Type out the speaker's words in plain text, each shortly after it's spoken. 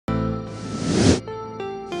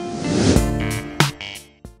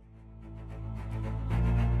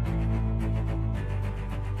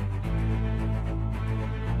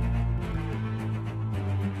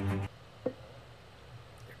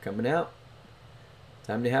coming out.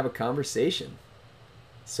 Time to have a conversation.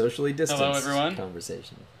 Socially distanced Hello, everyone.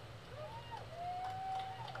 conversation.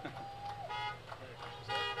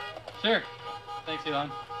 Sure. Thanks,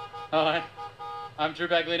 Elon. Hi. I'm Drew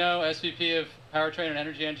Baglino, SVP of Powertrain and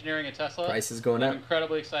Energy Engineering at Tesla. Price is going I'm up.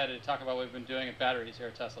 incredibly excited to talk about what we've been doing at batteries here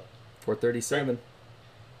at Tesla. 437.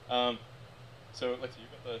 So let's see, you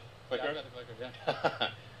got the clicker? Yeah, I've got the clicker, yeah.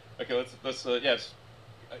 Okay, let's yes,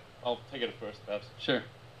 I'll take it first, perhaps. Sure.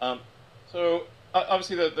 So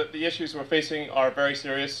obviously the issues we're facing are very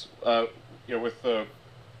serious. With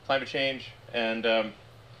climate change, and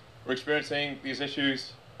we're experiencing these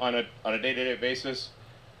issues on a day-to-day basis.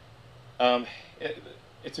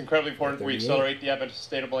 It's incredibly important we accelerate the advent of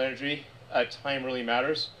sustainable energy. Time really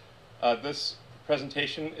matters. This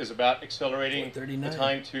presentation is about accelerating the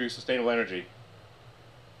time to sustainable energy.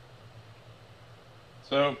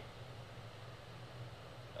 So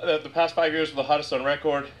the past 5 years were the hottest on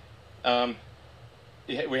record.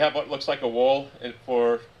 We have what looks like a wall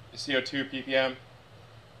for CO2 ppm.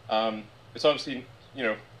 It's obviously,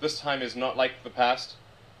 this time is not like the past.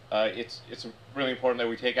 It's really important that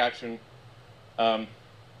we take action.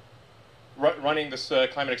 Running this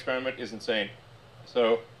climate experiment is insane.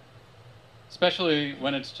 So, especially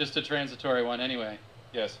when it's just a transitory one anyway.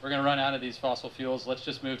 Yes. We're going to run out of these fossil fuels. Let's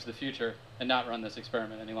just move to the future and not run this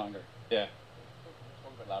experiment any longer. Yeah.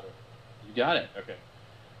 Talk a bit louder. You got it. Okay.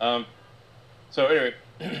 So anyway,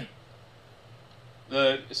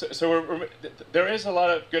 there is a lot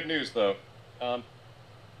of good news though. A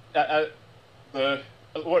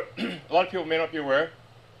lot of people may not be aware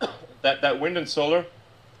that wind and solar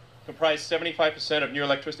comprise 75% of new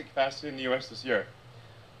electricity capacity in the U.S. this year.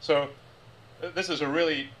 So this is a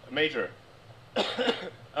really major.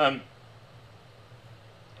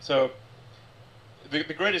 So the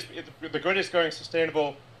grid is going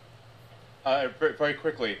sustainable very, very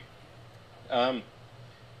quickly. Now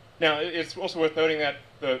it's also worth noting that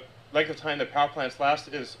the length of time that power plants last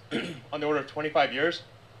is on the order of 25 years.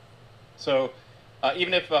 So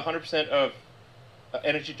even if 100% of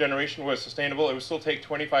energy generation was sustainable, it would still take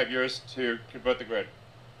 25 years to convert the grid.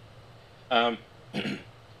 And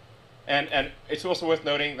it's also worth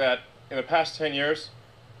noting that in the past 10 years,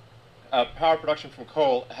 power production from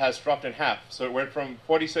coal has dropped in half. So it went from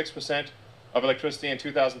 46% of electricity in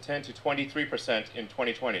 2010 to 23% in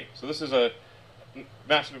 2020. So this is a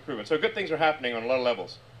massive improvement. So good things are happening on a lot of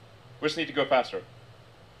levels. We just need to go faster.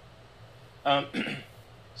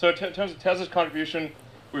 So in terms of Tesla's contribution,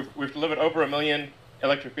 we've delivered over 1 million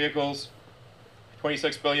electric vehicles,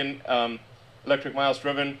 26 billion electric miles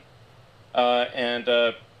driven, and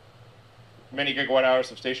many gigawatt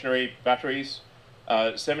hours of stationary batteries,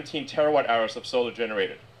 17 terawatt hours of solar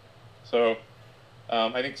generated. So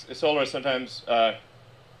I think solar is sometimes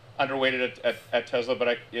underweighted at Tesla,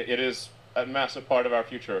 but it is a massive part of our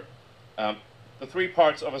future. The three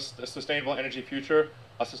parts of a sustainable energy future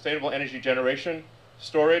are sustainable energy generation,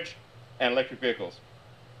 storage, and electric vehicles.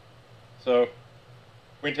 So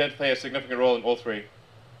we intend to play a significant role in all three.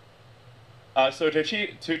 So to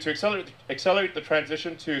accelerate the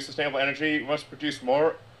transition to sustainable energy, we must produce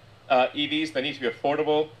more EVs that need to be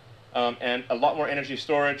affordable and a lot more energy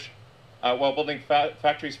storage while building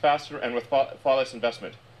factories faster and with far less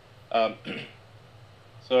investment.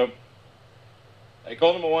 So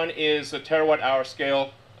goal number one is a terawatt-hour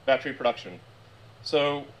scale battery production.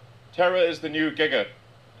 So tera is the new giga,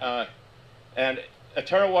 and a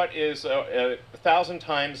terawatt is 1,000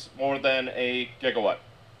 times more than a gigawatt.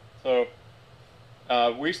 So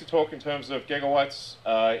we used to talk in terms of gigawatts.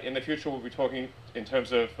 In the future, we'll be talking in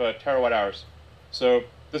terms of terawatt hours. So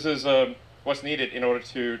this is what's needed in order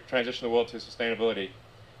to transition the world to sustainability.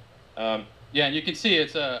 Yeah, and you can see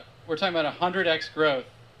we're talking about 100x growth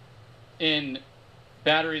in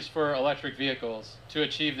batteries for electric vehicles to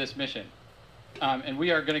achieve this mission. And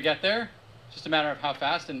we are going to get there. It's just a matter of how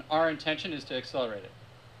fast, and our intention is to accelerate it.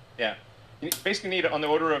 Yeah. You basically need on the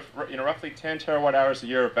order of roughly 10 terawatt hours a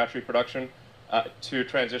year of battery production to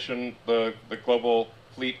transition the global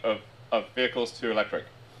fleet of vehicles to electric.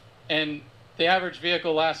 And the average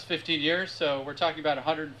vehicle lasts 15 years, so we're talking about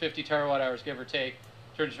 150 terawatt hours, give or take,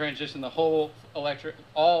 to transition the whole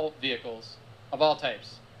all vehicles of all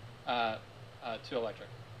types to electric.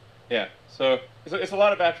 Yeah, so it's a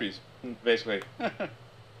lot of batteries, basically. Yeah,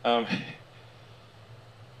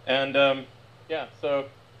 so.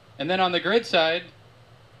 And then on the grid side,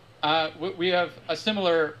 we have a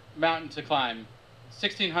similar mountain to climb,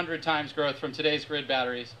 1,600 times growth from today's grid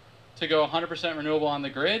batteries to go 100% renewable on the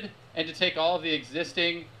grid and to take all of the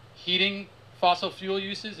existing heating fossil fuel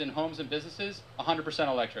uses in homes and businesses 100%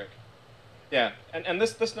 electric. Yeah, and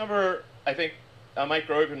this number, I think, might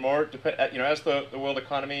grow even more, as the world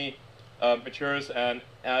economy matures and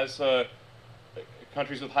as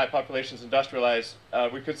countries with high populations industrialize,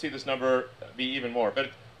 we could see this number be even more.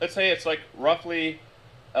 But let's say it's like roughly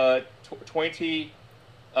 20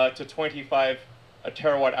 to 25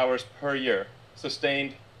 terawatt hours per year,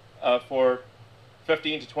 sustained for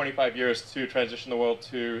 15 to 25 years to transition the world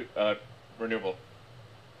to renewable.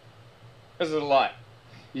 This is a lot.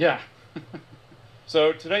 Yeah.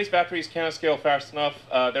 So today's batteries cannot scale fast enough.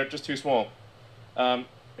 They're just too small.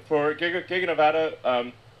 For Giga Nevada,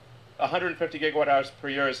 150 gigawatt hours per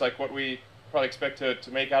year is like what we probably expect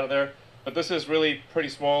to make out of there. But this is really pretty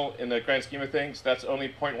small in the grand scheme of things. That's only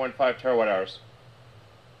 0.15 terawatt hours.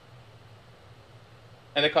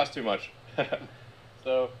 And they cost too much.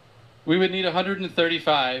 So we would need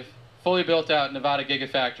 135 fully built out Nevada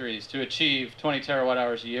gigafactories to achieve 20 terawatt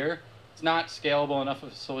hours a year. It's not scalable enough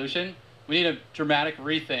of a solution. We need a dramatic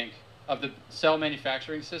rethink of the cell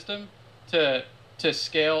manufacturing system to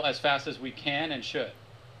scale as fast as we can and should.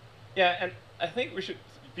 yeah, and I think we should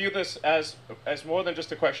view this as more than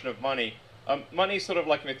just a question of money. Money is sort of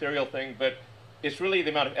like an ethereal thing, but it's really the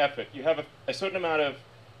amount of effort. You have a certain amount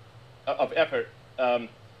of effort,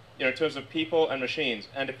 in terms of people and machines,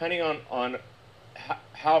 and depending on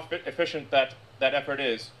how efficient that effort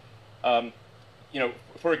is,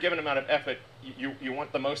 for a given amount of effort, you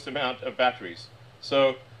want the most amount of batteries.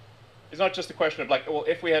 So it's not just a question of like, well,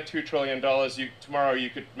 if we had $2 trillion, tomorrow you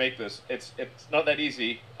could make this. It's not that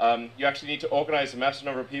easy. You actually need to organize a massive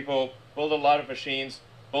number of people, build a lot of machines,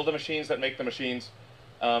 build the machines that make the machines,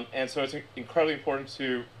 and so it's incredibly important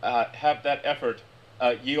to have that effort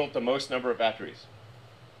yield the most number of batteries.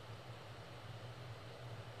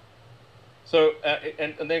 So,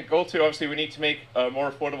 and then goal two, obviously, we need to make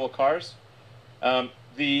more affordable cars. I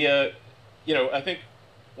think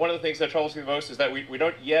one of the things that troubles me the most is that we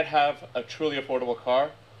don't yet have a truly affordable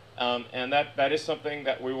car, and that is something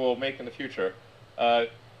that we will make in the future.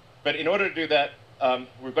 But in order to do that,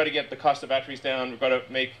 we've got to get the cost of batteries down. We've got to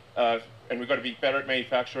make, and we've got to be better at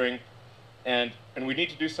manufacturing, and we need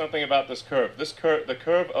to do something about this curve. The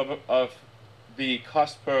curve of the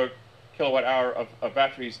cost per kilowatt hour of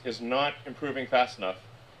batteries is not improving fast enough.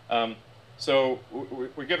 So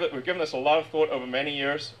we've given this a lot of thought over many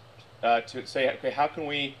years to say, okay, how can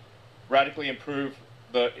we radically improve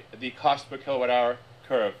the cost per kilowatt hour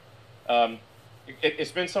curve?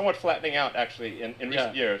 It's been somewhat flattening out, actually, in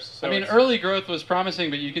recent years. So I mean, early growth was promising,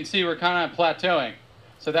 but you can see we're kind of plateauing.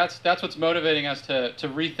 So that's what's motivating us to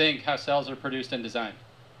rethink how cells are produced and designed.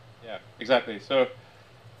 Yeah, exactly.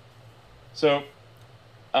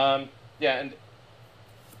 Yeah, and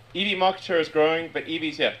EV market share is growing, but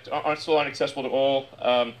EVs, aren't still inaccessible to all.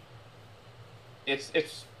 And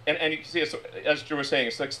you can see, as Drew was saying,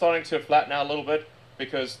 it's like starting to flatten out a little bit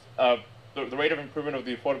because the rate of improvement of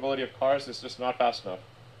the affordability of cars is just not fast enough.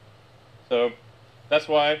 So that's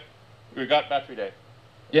why we got Battery Day.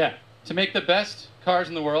 Yeah, to make the best cars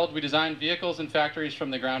in the world, we designed vehicles and factories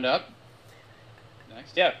from the ground up.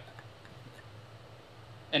 Next. Yeah.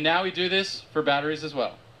 And now we do this for batteries as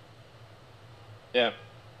well. Yeah.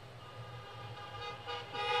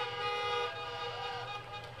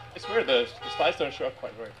 It's weird, the slides don't show up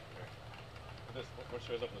quite right. What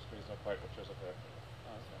shows up on the screen is not quite what shows up there.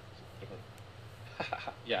 Oh, okay. It's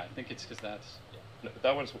different. Yeah, I think it's because that's... Yeah. No,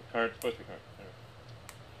 that one's current, supposed to be current. Anyway.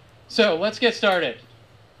 So let's get started.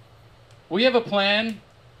 We have a plan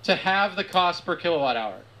to halve the cost per kilowatt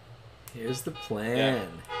hour. Here's the plan.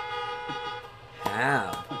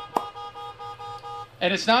 How?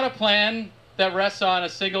 And it's not a plan that rests on a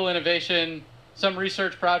single innovation, some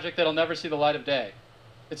research project that'll never see the light of day.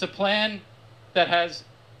 It's a plan that has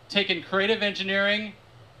taken creative engineering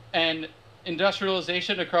and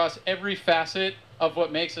industrialization across every facet of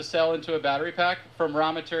what makes a cell into a battery pack, from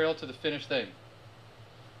raw material to the finished thing.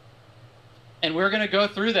 And we're going to go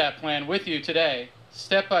through that plan with you today,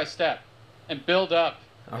 step by step, and build up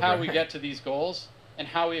how we get to these goals and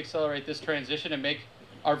how we accelerate this transition and make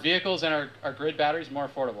our vehicles and our grid batteries more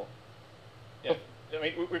affordable. Yeah. I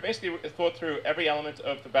mean, we basically thought through every element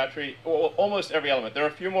of the battery, or almost every element. There are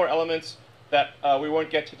a few more elements that we won't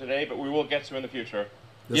get to today, but we will get to in the future.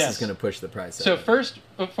 This is going to push the price up. So first,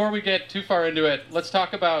 before we get too far into it, let's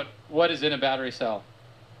talk about what is in a battery cell.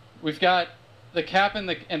 We've got the cap and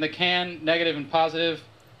the can, negative and positive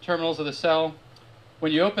terminals of the cell.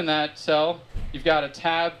 When you open that cell, you've got a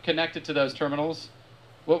tab connected to those terminals,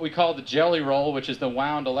 what we call the jelly roll, which is the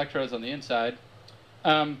wound electrodes on the inside.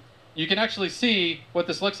 You can actually see what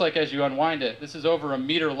this looks like as you unwind it. This is over a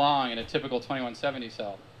meter long in a typical 2170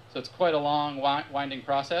 cell. So it's quite a long winding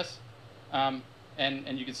process. And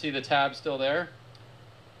you can see the tab still there.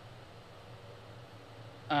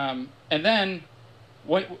 And then,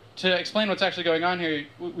 to explain what's actually going on here,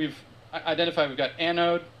 we've identified we've got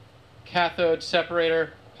anode, cathode,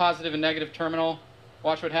 separator, positive and negative terminal.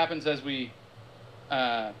 Watch what happens as we,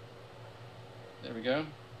 there we go,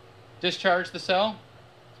 discharge the cell.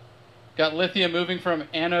 Got lithium moving from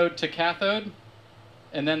anode to cathode,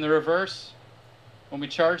 and then the reverse. When we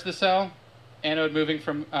charge the cell, anode moving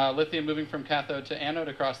from lithium moving from cathode to anode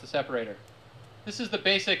across the separator. This is the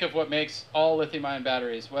basic of what makes all lithium-ion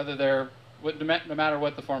batteries, whether they're no matter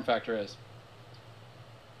what the form factor is.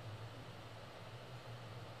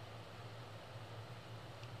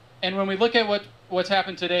 And when we look at what's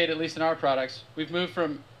happened to date, at least in our products, we've moved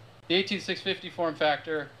from the 18650 form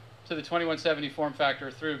factor to the 2170 form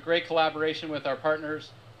factor through great collaboration with our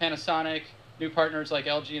partners, Panasonic, new partners like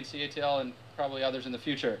LG and CATL, and probably others in the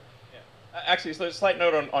future. Yeah. Actually, so a slight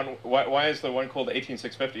note on why is the one called the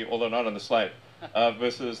 18650, although not on the slide,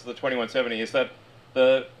 versus the 2170, is that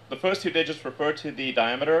the first two digits refer to the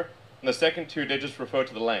diameter, and the second two digits refer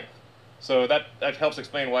to the length. So that helps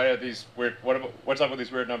explain why are these weird, what's up with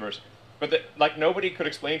these weird numbers. But like nobody could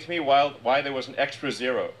explain to me why there was an extra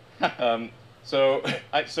zero. So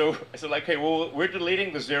I said like, okay, well we're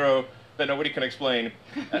deleting the zero that nobody can explain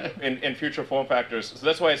in future form factors. So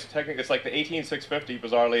that's why it's technically it's like the 18650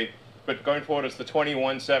 bizarrely, but going forward it's the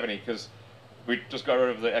 2170 because we just got rid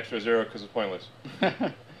of the extra zero because it's pointless.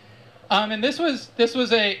 And this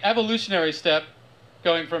was a evolutionary step,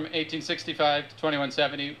 going from 1865 to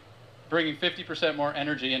 2170. Bringing 50% more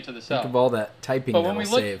energy into the cell. Think of all that typing but that'll when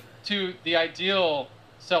we look save. to the ideal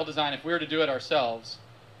cell design, if we were to do it ourselves,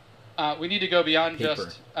 we need to go beyond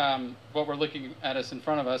just what we're looking at us in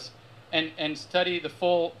front of us, and study the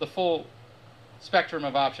full spectrum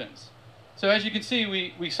of options. So as you can see,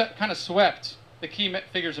 we kind of swept the key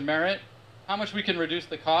figures of merit, how much we can reduce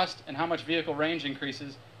the cost, and how much vehicle range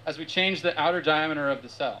increases as we change the outer diameter of the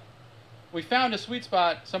cell. We found a sweet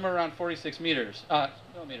spot somewhere around 46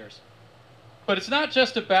 millimeters. But it's not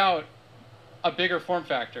just about a bigger form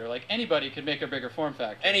factor. Like anybody could make a bigger form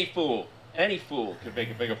factor. Any fool could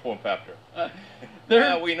make a bigger form factor.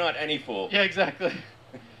 We not any fool. Yeah, exactly.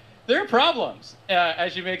 There are problems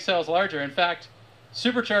as you make cells larger. In fact,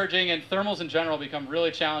 supercharging and thermals in general become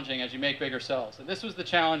really challenging as you make bigger cells. And this was the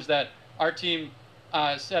challenge that our team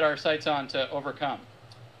set our sights on to overcome.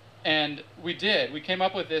 And we did. We came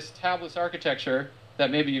up with this tabless architecture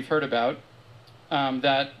that maybe you've heard about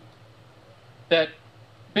that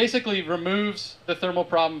basically removes the thermal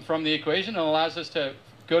problem from the equation and allows us to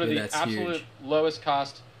go to the absolute lowest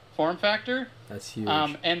cost form factor. That's huge.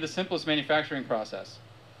 And the simplest manufacturing process.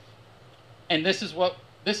 And this is what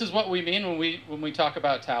we mean when we talk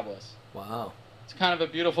about tabless. Wow. It's kind of a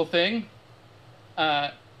beautiful thing.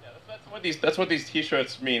 Yeah, that's what these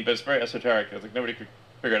T-shirts mean, but it's very esoteric. I think nobody could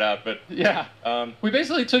figure it out. But yeah, we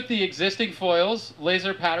basically took the existing foils,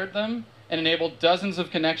 laser patterned them, and enabled dozens of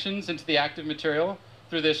connections into the active material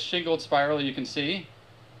through this shingled spiral you can see,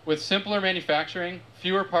 with simpler manufacturing,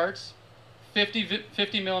 fewer parts,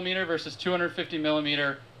 50 millimeter versus 250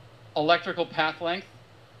 millimeter electrical path length,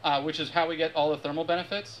 which is how we get all the thermal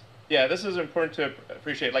benefits. Yeah, this is important to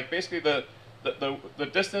appreciate. Like basically the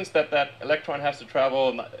distance that electron has to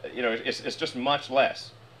travel, is just much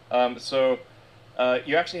less. So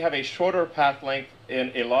you actually have a shorter path length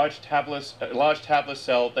in a large tabless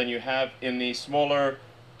cell than you have in the smaller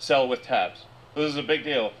cell with tabs. This is a big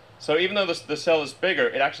deal. So even though the cell is bigger,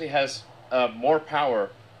 it actually has more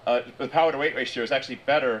power. The power to weight ratio is actually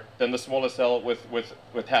better than the smaller cell with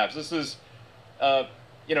tabs. This is,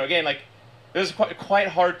 again, like this is quite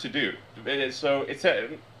hard to do. Nobody's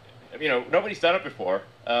done it before.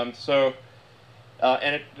 And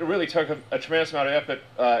it really took a tremendous amount of effort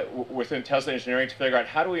within Tesla engineering to figure out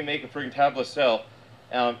how do we make a freaking tabless cell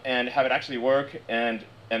and have it actually work and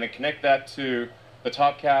then connect that to the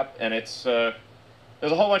top cap. And it's there's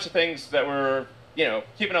a whole bunch of things that we're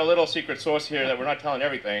keeping a little secret sauce here that we're not telling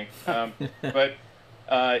everything. But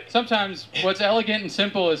sometimes what's elegant and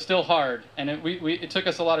simple is still hard, and it took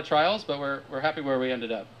us a lot of trials, but we're happy where we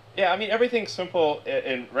ended up. Yeah, I mean everything's simple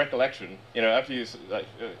in recollection. After you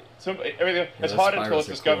simple, everything it's hard until it's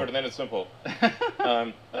discovered, and then it's simple.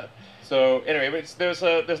 So anyway, but there's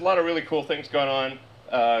a lot of really cool things going on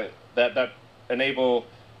that enable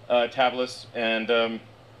tabless, and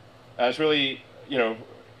it's really due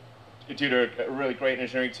to a really great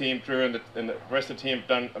engineering team. Drew and the rest of the team have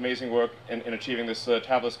done amazing work in achieving this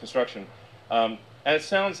tabless construction. And it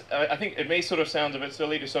sounds, I think it may sort of sound a bit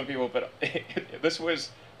silly to some people, but this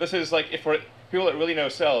is like, for people that really know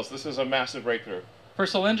cells, this is a massive breakthrough. For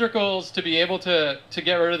cylindricals to be able to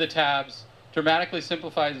get rid of the tabs dramatically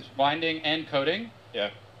simplifies winding and coating. Yeah.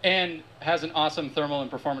 and has an awesome thermal and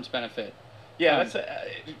performance benefit. Yeah, that's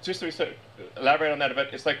just to elaborate on that a bit.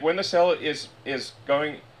 It's like when the cell is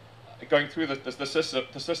going through the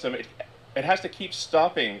system, it has to keep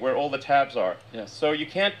stopping where all the tabs are. Yes. So you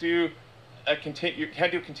can't do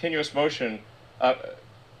continuous motion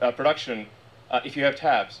production if you have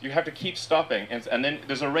tabs. You have to keep stopping, and then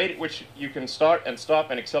there's a rate at which you can start and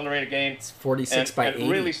stop and accelerate again. It's 46 by 80. And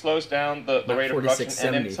it really slows down the rate of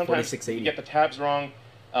production. And then sometimes you get the tabs wrong,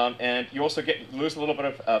 and you also lose a little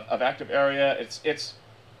bit of active area. It's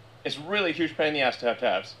really a huge pain in the ass to have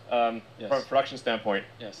tabs from a production standpoint.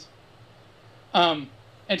 Yes. And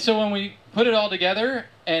so when we put it all together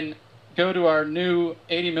and go to our new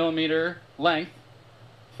 80 millimeter length,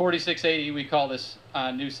 4680, we call this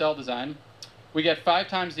new cell design, we get 5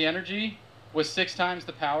 times the energy with 6 times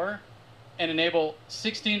the power and enable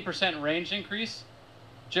 16% range increase,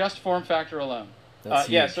 just form factor alone. That's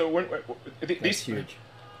yeah, huge. so That's huge.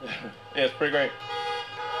 Yeah, it's pretty great.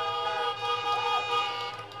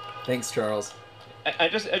 Thanks, Charles. I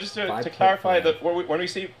just to clarify that when we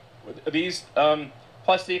see these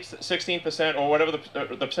plus 16% or whatever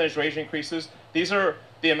the percentage range increases, these are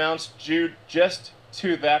the amounts due just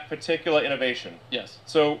to that particular innovation. Yes.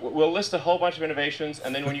 So we'll list a whole bunch of innovations,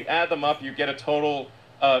 and then when you add them up, you get a total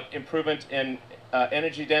improvement in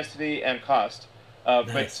energy density and cost.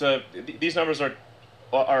 Nice. But these numbers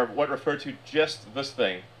are what refer to just this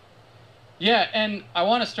thing. Yeah, and I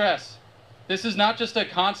want to stress, this is not just a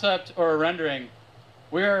concept or a rendering.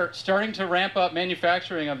 We are starting to ramp up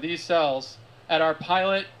manufacturing of these cells at our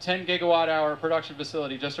pilot 10 gigawatt hour production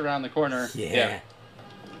facility just around the corner. Yeah.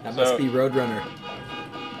 That must be Roadrunner.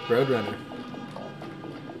 Roadrunner.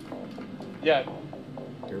 Yeah.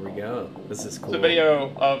 Here we go. This is cool. It's a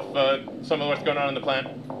video of some of what's going on in the plant.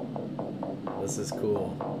 This is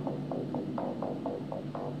cool.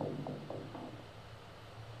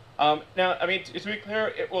 Now, I mean, to be clear,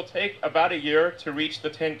 it will take about a year to reach the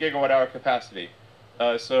 10 gigawatt hour capacity.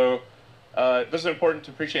 So this is important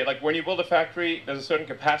to appreciate. Like when you build a factory, there's a certain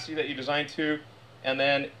capacity that you design to, and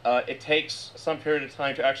then it takes some period of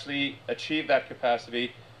time to actually achieve that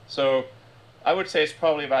capacity. So I would say it's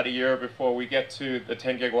probably about a year before we get to the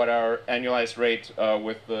 10 gigawatt hour annualized rate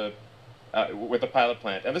with the pilot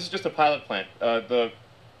plant. And this is just a pilot plant. The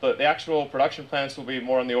actual production plants will be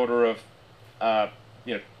more on the order of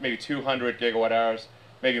maybe 200 gigawatt hours,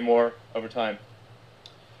 maybe more over time.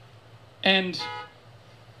 And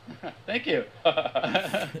thank you.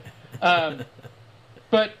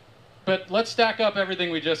 But let's stack up everything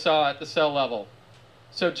we just saw at the cell level.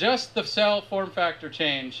 So just the cell form factor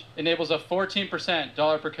change enables a 14%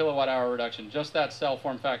 dollar per kilowatt hour reduction, just that cell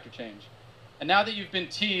form factor change. And now that you've been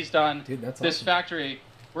teased on this awesome. factory,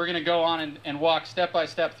 we're going to go on and walk step by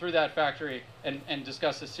step through that factory and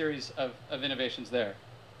discuss a series of innovations there.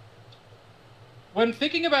 When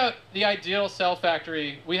thinking about the ideal cell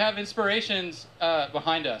factory, we have inspirations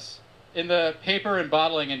behind us in the paper and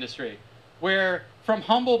bottling industry, where from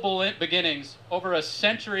humble beginnings, over a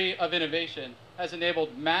century of innovation has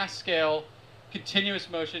enabled mass scale, continuous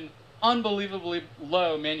motion, unbelievably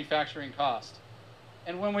low manufacturing cost.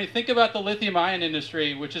 And when we think about the lithium-ion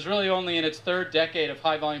industry, which is really only in its 3rd decade of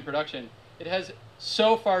high-volume production, it has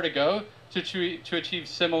so far to go to achieve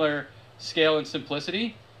similar scale and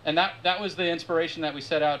simplicity. And that was the inspiration that we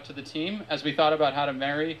set out to the team as we thought about how to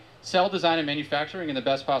marry cell design and manufacturing in the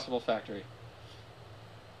best possible factory.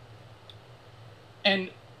 And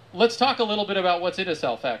let's talk a little bit about what's in a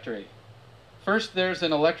cell factory. First, there's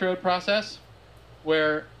an electrode process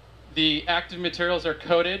where the active materials are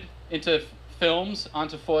coated into films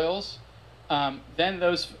onto foils. Then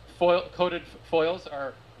those coated foils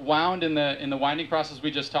are wound in the winding process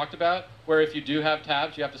we just talked about, where if you do have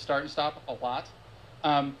tabs, you have to start and stop a lot.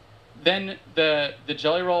 Then the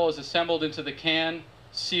jelly roll is assembled into the can,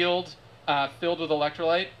 sealed, filled with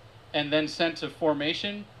electrolyte, and then sent to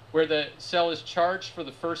formation, where the cell is charged for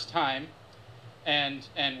the first time, and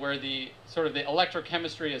where the sort of the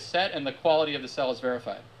electrochemistry is set and the quality of the cell is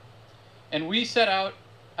verified. And we set out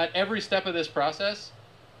at every step of this process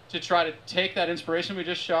to try to take that inspiration we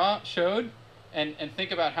just showed and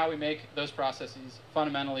think about how we make those processes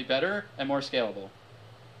fundamentally better and more scalable.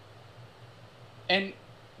 And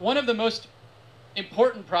one of the most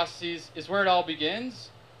important processes is where it all begins,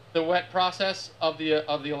 the wet process of the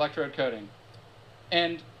electrode coating.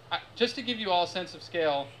 And just to give you all a sense of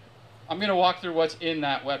scale, I'm going to walk through what's in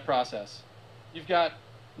that wet process. You've got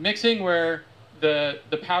mixing, where the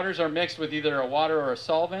powders are mixed with either a water or a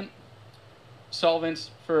solvents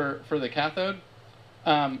for the cathode.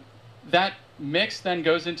 That mix then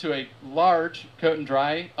goes into a large coat and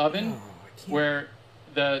dry oven, where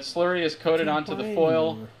the slurry is coated Can't onto the buy foil.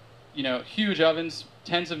 anymore. You know, huge ovens,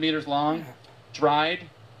 tens of meters long, dried,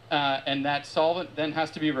 and that solvent then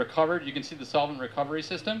has to be recovered. You can see the solvent recovery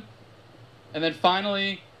system. And then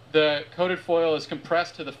finally, the coated foil is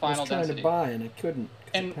compressed to the I final was trying density. to buy and I couldn't. 'cause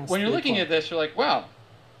it And passed when you're 3 looking o'clock. at this, you're like, wow,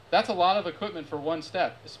 that's a lot of equipment for one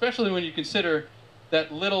step, especially when you consider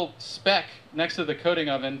that little speck next to the coating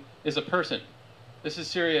oven is a person. This is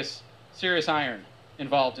serious iron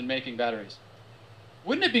involved in making batteries.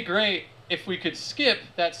 Wouldn't it be great if we could skip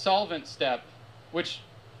that solvent step, which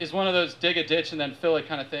is one of those dig a ditch and then fill it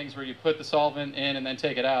kind of things where you put the solvent in and then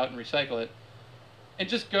take it out and recycle it, and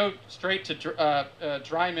just go straight to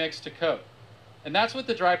dry mix to coat? And that's what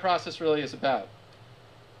the dry process really is about.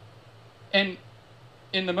 And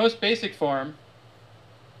in the most basic form,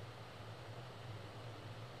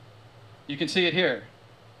 you can see it here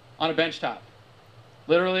on a bench top.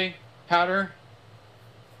 Literally, powder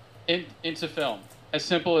into film. As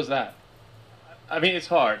simple as that. I mean, it's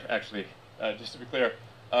hard, actually, just to be clear.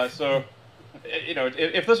 So, you know,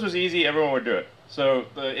 if this was easy, everyone would do it. So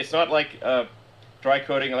it's not like dry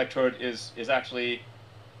coating electrode is actually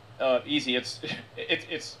easy.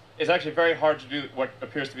 It's actually very hard to do what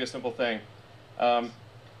appears to be a simple thing. And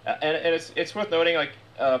it's worth noting, like,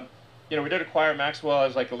 you know, we did acquire Maxwell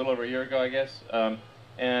as like a little over a year ago, I guess.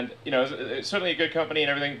 And you know, it's certainly a good company and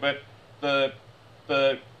everything, but the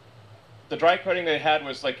dry coating they had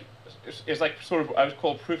was like is like sort of I would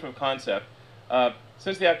call proof of concept.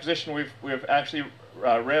 Since the acquisition, we've actually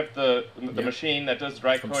revved the machine that does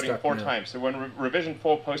dry coating 4 times. So we're in revision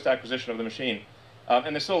 4 post acquisition of the machine,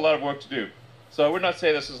 and there's still a lot of work to do. So I would not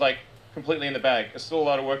say this is like completely in the bag. There's still a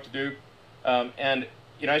lot of work to do, and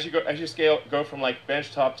you know, as you go from like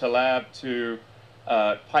benchtop to lab to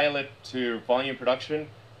pilot to volume production,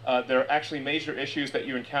 there are actually major issues that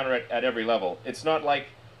you encounter at every level. It's not like,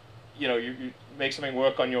 you know, you make something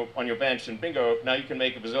work on your bench and bingo, now you can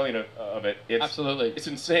make a bazillion of it. Absolutely. It's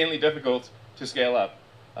insanely difficult to scale up.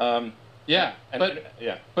 Yeah,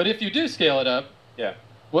 but if you do scale it up, yeah,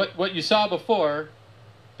 what you saw before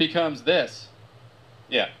becomes this.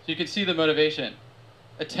 Yeah. So you can see the motivation.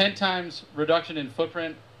 A 10 times reduction in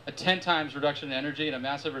footprint, a 10 times reduction in energy, and a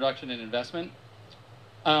massive reduction in investment.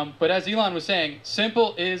 But as Elon was saying,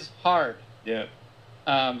 simple is hard. Yeah.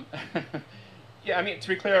 Yeah, I mean, to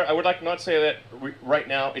be clear, I would like to not say that right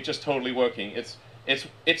now it's just totally working.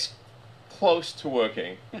 It's close to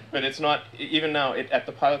working, but it's not, even now, at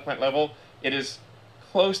the pilot plant level, it is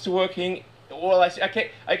close to working. Well,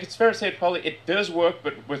 it's fair to say it does work,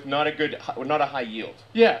 but with not a high yield.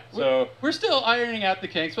 Yeah, so we're still ironing out the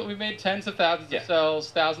kinks, but we've made tens of thousands of cells,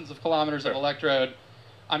 thousands of kilometers of electrode.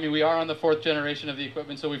 I mean, we are on the 4th generation of the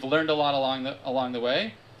equipment, so we've learned a lot along the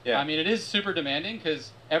way. Yeah. I mean, it is super demanding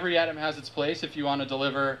because every atom has its place if you want to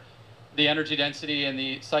deliver the energy density and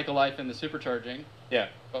the cycle life and the supercharging. Yeah.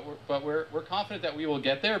 But we're confident that we will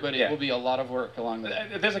get there, but it will be a lot of work along the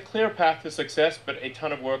way. There's a clear path to success, but a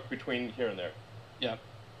ton of work between here and there. Yeah.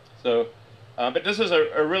 So, but this is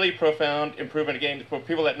a really profound improvement. Again, for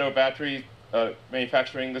people that know battery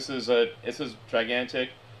manufacturing, this is gigantic.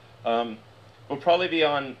 We'll probably be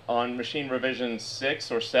on machine revision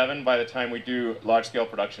 6 or 7 by the time we do large-scale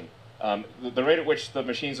production. The rate at which the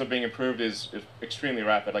machines are being improved is extremely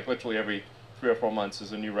rapid. Like literally every 3 or 4 months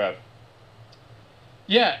is a new rev.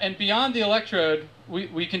 Yeah, and beyond the electrode,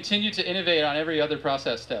 we continue to innovate on every other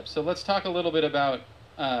process step. So let's talk a little bit about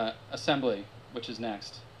assembly, which is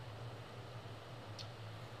next.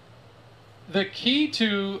 The key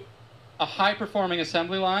to a high-performing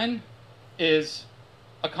assembly line is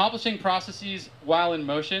accomplishing processes while in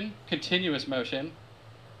motion, continuous motion,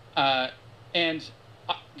 and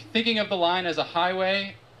thinking of the line as a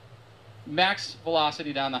highway, max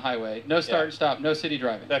velocity down the highway, no start and stop, no city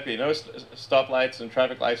driving. Exactly, no stoplights and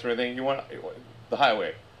traffic lights or anything. You want the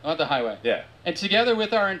highway. I want the highway. Yeah. And together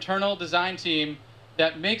with our internal design team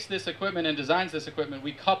that makes this equipment and designs this equipment,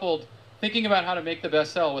 we coupled thinking about how to make the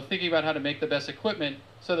best cell with thinking about how to make the best equipment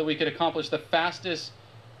so that we could accomplish the fastest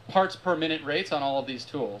parts per minute rates on all of these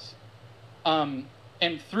tools. And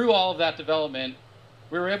through all of that development,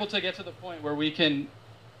 we were able to get to the point where we can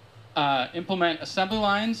implement assembly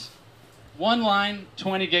lines, one line,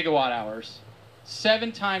 20 gigawatt hours,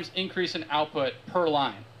 7 times increase in output per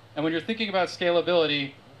line. And when you're thinking about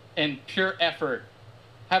scalability and pure effort,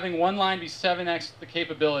 having one line be 7x the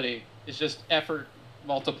capability is just effort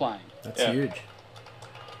multiplying. That's huge.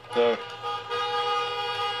 So,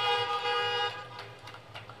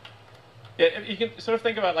 yeah, you can sort of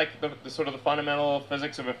think about like the sort of the fundamental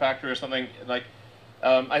physics of a factory or something. Like,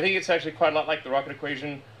 I think it's actually quite a lot like the rocket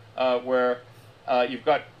equation, where you've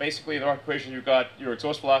got basically in the rocket equation, you've got your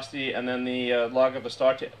exhaust velocity and then the log of the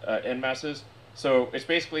start to end masses. So it's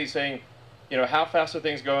basically saying, how fast are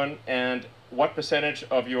things going and what percentage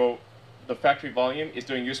of the factory volume is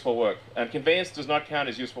doing useful work. And conveyance does not count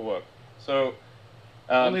as useful work. So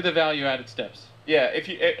only the value-added steps. Yeah,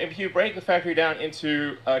 if you break the factory down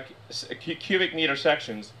into cubic meter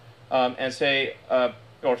sections, and say,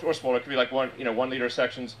 or smaller, it could be like 1 liter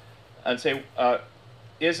sections, and say,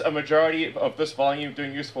 is a majority of this volume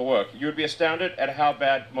doing useful work? You would be astounded at how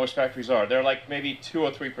bad most factories are. They're like maybe 2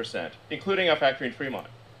 or 3%, including our factory in Fremont.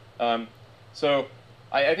 So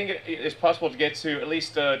I think it's possible to get to at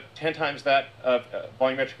least 10 times that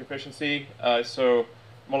volumetric efficiency. So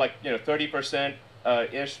more like 30%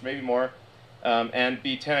 ish, maybe more. And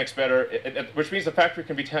be 10x better, which means the factory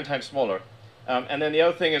can be 10 times smaller. And then the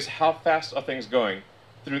other thing is how fast are things going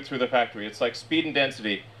through the factory. It's like speed and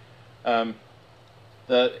density. The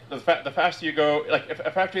faster you go, like if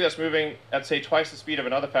a factory that's moving at say twice the speed of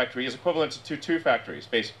another factory is equivalent to 2 factories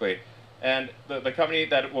basically. And the company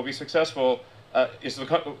that will be successful is the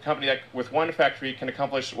company that with 1 factory can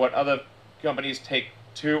accomplish what other companies take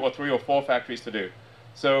 2 or 3 or 4 factories to do.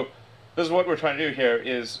 So this is what we're trying to do here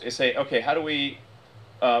is say, okay, how do we,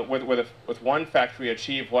 with 1 factory,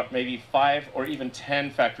 achieve what maybe 5 or even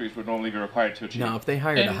 10 factories would normally be required to achieve? Now, if they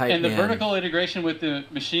hired a hype and the man, vertical integration with the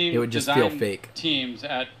machine it would just design feel fake. teams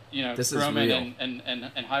at This is Grumman real.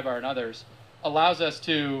 and Hybar and others allows us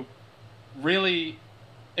to really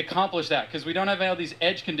accomplish that because we don't have all these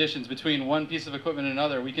edge conditions between one piece of equipment and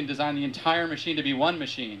another. We can design the entire machine to be 1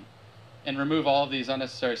 machine and remove all of these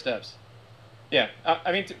unnecessary steps. Yeah,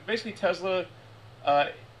 I mean, basically Tesla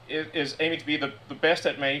is aiming to be the best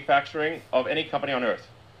at manufacturing of any company on Earth.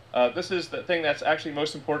 This is the thing that's actually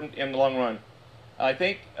most important in the long run. I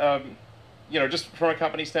think, just from a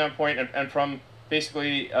company standpoint and from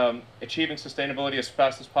basically achieving sustainability as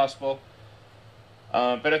fast as possible,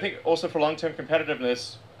 but I think also for long-term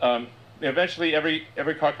competitiveness, eventually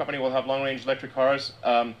every car company will have long-range electric cars.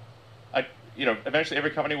 Eventually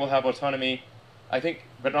every company will have autonomy. I think,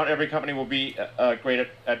 but not every company will be great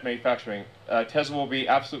at manufacturing. Tesla will be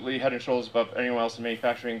absolutely head and shoulders above anyone else in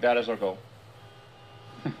manufacturing. That is our goal.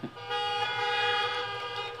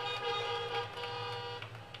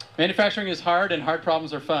 Manufacturing is hard, and hard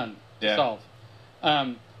problems are fun to solve.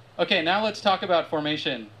 Okay, now let's talk about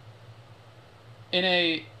formation. In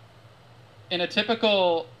a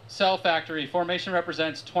typical cell factory, formation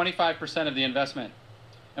represents 25% of the investment.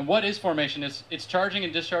 And what is formation? It's charging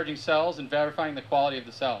and discharging cells and verifying the quality of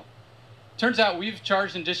the cell. Turns out we've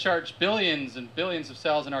charged and discharged billions and billions of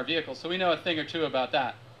cells in our vehicles, so we know a thing or two about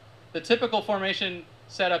that. The typical formation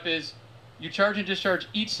setup is you charge and discharge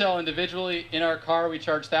each cell individually. In our car, we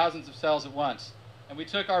charge thousands of cells at once. And we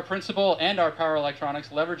took our principal and our power electronics,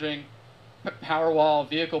 leveraging Powerwall,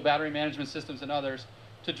 vehicle battery management systems, and others,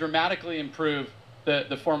 to dramatically improve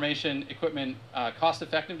the formation equipment cost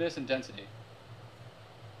effectiveness and density.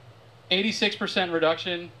 86%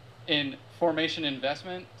 reduction in formation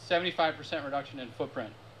investment, 75% reduction in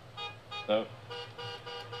footprint. So,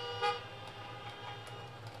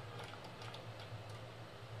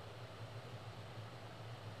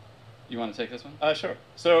 you want to take this one? sure.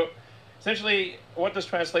 So essentially what this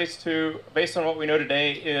translates to, based on what we know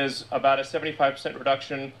today, is about a 75%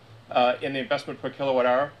 reduction in the investment per kilowatt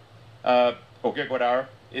hour, or gigawatt hour.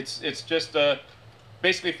 It's just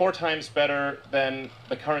basically 4 times better than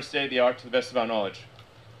the current state of the art to the best of our knowledge.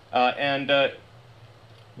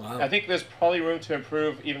 Wow. I think there's probably room to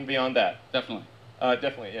improve even beyond that. Definitely.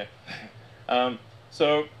 Definitely, yeah.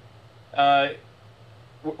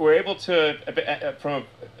 We're able to, from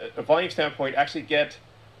a volume standpoint, actually get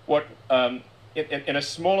what, in a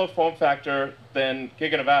smaller form factor than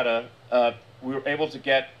Giga Nevada, we were able to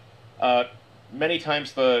get many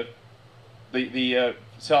times the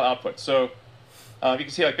cell output. So you can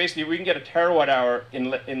see, like, basically, we can get a terawatt hour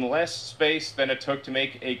in less space than it took to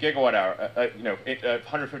make a gigawatt hour,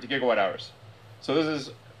 150 gigawatt hours. So this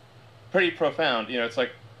is pretty profound. It's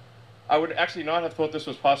like, I would actually not have thought this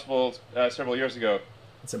was possible several years ago.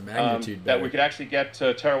 It's a magnitude better. That we could actually get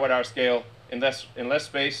to terawatt hour scale in less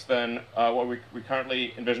space than what we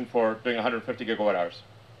currently envision for doing 150 gigawatt hours.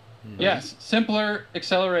 Mm-hmm. Yes, simpler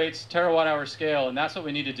accelerates terawatt hour scale, and that's what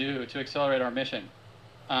we need to do to accelerate our mission.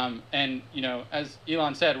 And as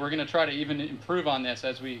Elon said, we're going to try to even improve on this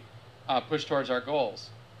as we push towards our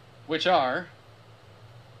goals, which are.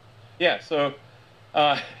 Yeah. So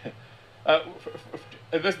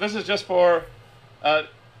this is just for.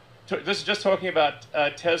 This is just talking about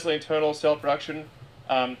Tesla internal cell production.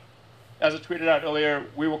 As I tweeted out earlier,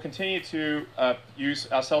 we will continue to use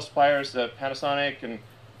our cell suppliers, Panasonic and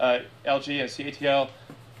LG and CATL.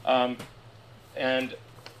 And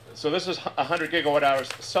so this is 100 gigawatt hours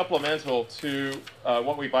supplemental to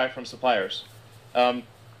what we buy from suppliers.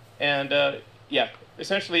 Yeah,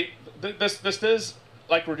 essentially, this does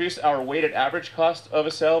like reduce our weighted average cost of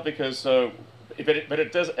a cell because, but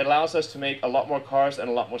it allows us to make a lot more cars and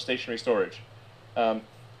a lot more stationary storage. And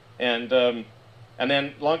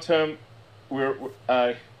then long term, we're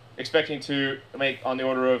expecting to make on the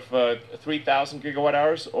order of 3,000 gigawatt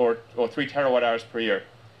hours or 3 terawatt hours per year.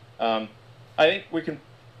 I think we can.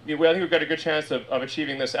 I think we've got a good chance of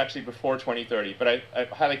achieving this actually before 2030, but I'm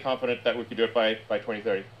highly confident that we could do it by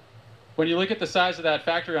 2030. When you look at the size of that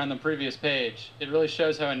factory on the previous page, it really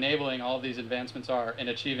shows how enabling all of these advancements are in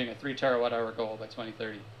achieving a 3 terawatt hour goal by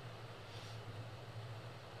 2030.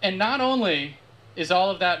 And not only is all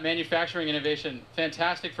of that manufacturing innovation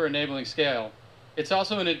fantastic for enabling scale, it's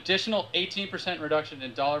also an additional 18% reduction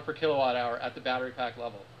in dollar per kilowatt hour at the battery pack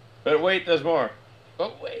level. But wait, there's more.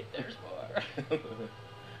 But wait, there's more.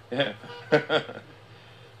 Yeah.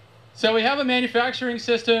 So we have a manufacturing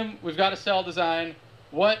system. We've got a cell design.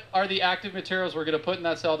 What are the active materials we're going to put in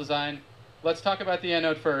that cell design? Let's talk about the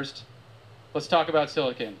anode first. Let's talk about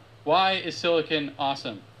silicon. Why is silicon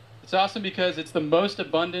awesome? It's awesome because it's the most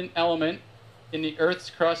abundant element in the Earth's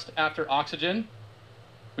crust after oxygen,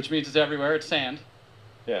 which means it's everywhere. It's sand.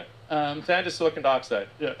 Yeah. Sand is silicon dioxide.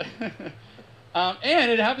 Yeah.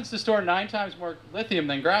 And it happens to store 9 times more lithium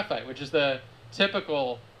than graphite, which is the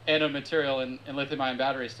typical anode material in lithium-ion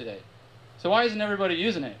batteries today. So why isn't everybody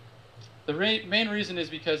using it? The main reason is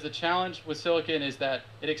because the challenge with silicon is that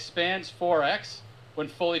it expands 4x when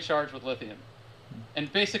fully charged with lithium.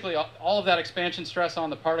 And basically, all of that expansion stress on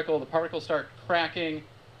the particles start cracking,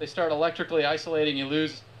 they start electrically isolating, you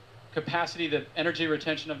lose capacity, the energy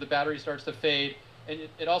retention of the battery starts to fade, and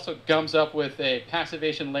it also gums up with a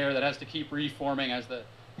passivation layer that has to keep reforming as the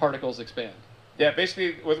particles expand. Yeah,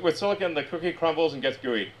 basically, with silicon, the cookie crumbles and gets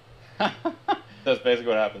gooey. That's basically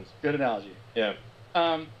what happens. Good analogy. Yeah.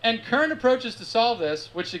 And current approaches to solve this,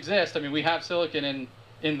 which exist, I mean, we have silicon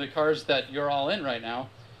in the cars that you're all in right now,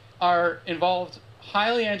 involved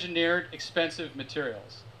highly engineered, expensive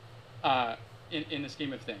materials in the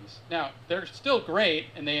scheme of things. Now, they're still great,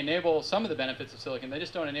 and they enable some of the benefits of silicon. They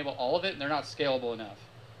just don't enable all of it, and they're not scalable enough.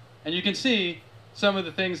 And you can see some of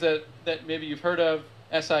the things that maybe you've heard of,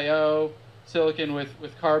 SiO, silicon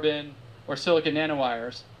with carbon, or silicon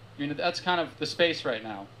nanowires. You know, that's kind of the space right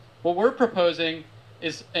now. What we're proposing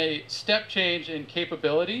is a step change in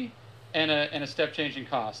capability and a step change in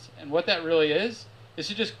cost. And what that really is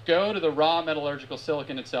to just go to the raw metallurgical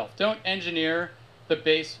silicon itself. Don't engineer the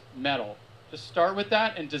base metal. Just start with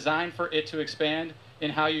that and design for it to expand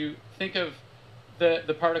in how you think of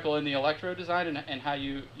the particle in the electrode design and how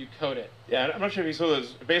you code it. Yeah, I'm not sure if you saw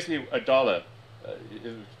this. Basically, $1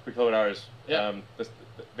 per kilowatt hours. Yeah.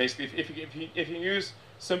 Basically, if you use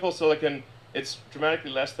simple silicon, it's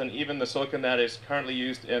dramatically less than even the silicon that is currently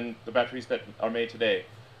used in the batteries that are made today.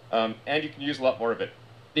 And you can use a lot more of it.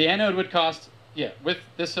 The anode would cost, with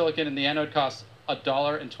this silicon, and the anode costs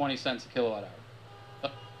 $1.20 a kilowatt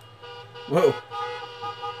hour. Whoa.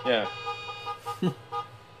 Yeah.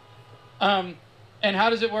 And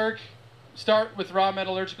how does it work? Start with raw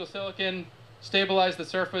metallurgical silicon, stabilize the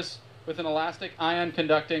surface with an elastic ion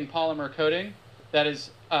conducting polymer coating that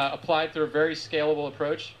is applied through a very scalable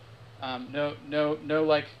approach. No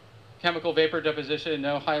like chemical vapor deposition,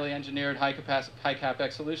 no highly engineered high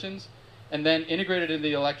capex solutions, and then integrated into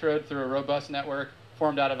the electrode through a robust network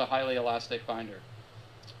formed out of a highly elastic binder.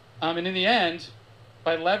 And in the end,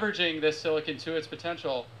 by leveraging this silicon to its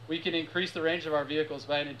potential, we can increase the range of our vehicles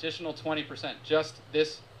by an additional 20%, just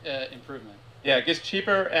this improvement. Yeah, it gets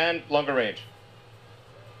cheaper and longer range.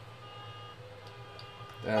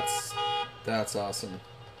 That's awesome.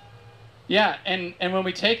 Yeah, and when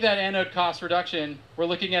we take that anode cost reduction, we're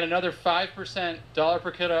looking at another 5% dollar per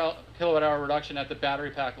kilowatt hour reduction at the battery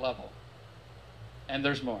pack level. And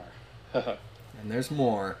there's more. And there's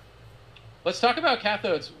more. Let's talk about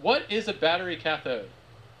cathodes. What is a battery cathode?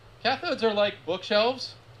 Cathodes are like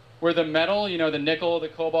bookshelves, where the metal, the nickel, the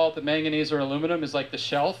cobalt, the manganese, or aluminum is like the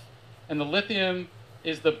shelf, and the lithium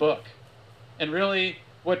is the book. And really,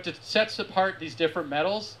 what sets apart these different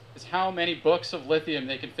metals is how many books of lithium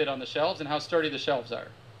they can fit on the shelves and how sturdy the shelves are.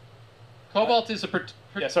 Cobalt is a...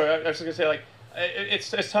 Yeah, sorry, I was going to say,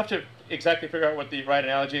 it's tough to exactly figure out what the right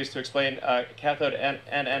analogy is to explain cathode and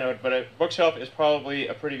anode, but a bookshelf is probably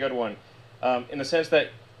a pretty good one, in the sense that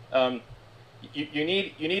you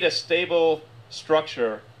need a stable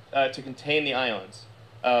structure to contain the ions.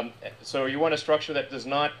 So you want a structure that does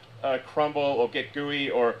not crumble or get gooey,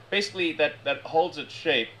 or basically that holds its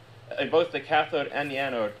shape both the cathode and the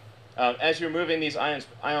anode, as you're moving these ions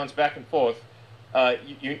back and forth,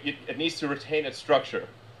 it needs to retain its structure.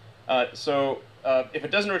 If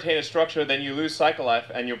it doesn't retain its structure, then you lose cycle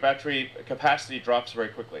life, and your battery capacity drops very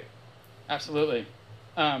quickly. Absolutely.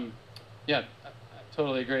 Yeah, I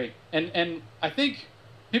totally agree. And I think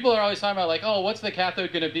people are always talking about, like, oh, what's the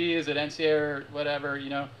cathode going to be? Is it NCA or whatever? You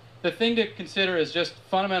know, the thing to consider is just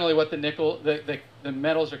fundamentally what the nickel, the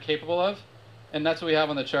metals are capable of, and that's what we have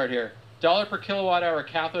on the chart here. Dollar per kilowatt hour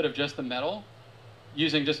cathode of just the metal,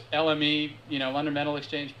 using just LME, you know, London Metal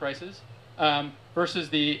Exchange prices, versus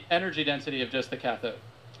the energy density of just the cathode.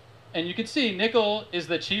 And you can see nickel is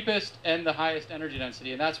the cheapest and the highest energy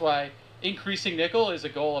density, and that's why increasing nickel is a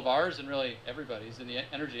goal of ours and really everybody's in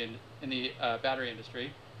the battery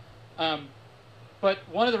industry. But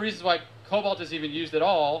one of the reasons why cobalt is even used at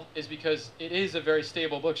all is because it is a very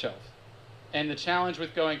stable bookshelf. And the challenge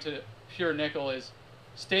with going to pure nickel is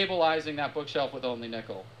stabilizing that bookshelf with only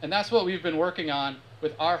nickel. And that's what we've been working on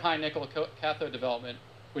with our high nickel cathode development,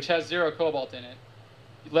 which has 0 cobalt in it.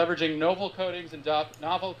 Leveraging novel coatings and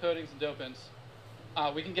dopants,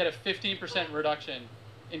 we can get a 15% reduction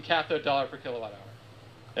in cathode dollar per kilowatt hour.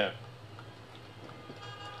 Yeah.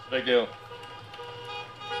 Big deal.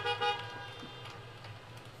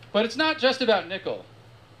 But it's not just about nickel.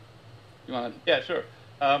 You want to? Yeah, sure.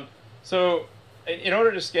 So in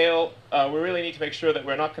order to scale, we really need to make sure that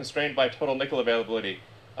we're not constrained by total nickel availability.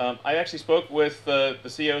 I actually spoke with the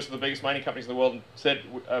CEOs of the biggest mining companies in the world and said,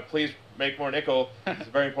 please make more nickel. It's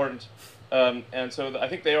very important. And so I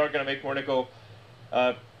think they are going to make more nickel.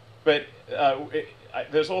 But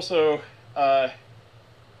there's also, I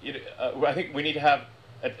think we need to have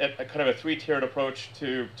a kind of a 3-tiered approach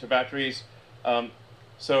to batteries.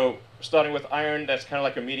 So starting with iron, that's kind of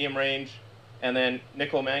like a medium range, and then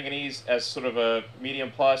nickel manganese as sort of a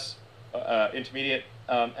medium plus, intermediate,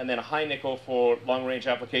 and then a high nickel for long range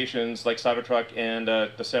applications like Cybertruck and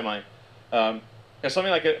the semi. Because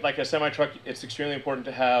something like a semi truck, it's extremely important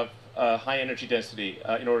to have high energy density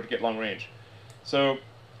in order to get long range. So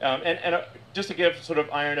just to give sort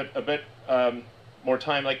of iron a bit more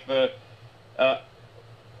time, like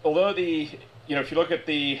although if you look at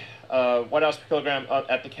the watt-hours per kilogram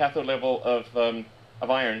at the cathode level of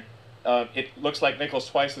iron, it looks like nickel's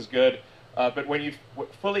twice as good. But when you've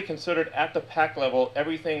fully considered at the pack level,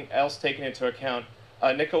 everything else taken into account,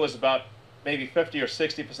 nickel is about maybe 50 or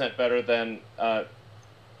 60% better than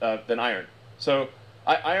iron. So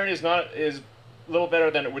iron is a little better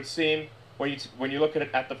than it would seem when you look at it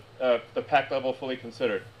at the pack level fully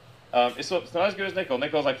considered. It's not as good as nickel.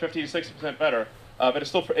 Nickel is like 50 to 60% better, but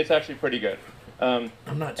it's actually pretty good. I'm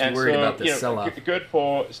not too worried about the sell-off. Good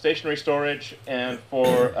for stationary storage and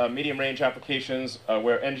for medium range applications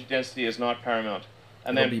where energy density is not paramount.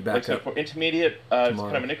 And then for intermediate, it's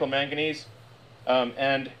kind of a nickel manganese,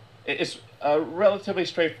 and it's relatively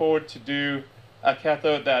straightforward to do a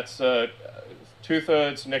cathode that's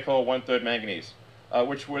 2/3 nickel, 1/3 manganese,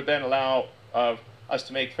 which would then allow us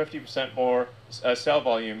to make 50% more cell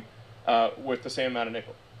volume with the same amount of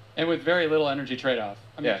nickel. And with very little energy trade-off.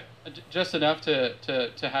 I mean, yeah. Just enough to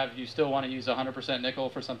have you still want to use 100% nickel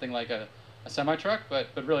for something like a semi-truck, but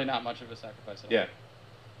really not much of a sacrifice at all.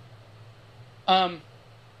 Yeah.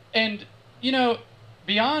 And, you know,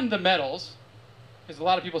 beyond the metals, because a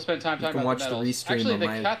lot of people spend time talking about the metals, actually the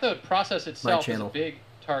cathode process itself is a big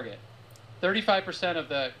target. 35% of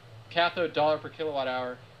the cathode dollar per kilowatt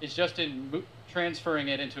hour is just in transferring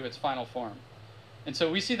it into its final form. And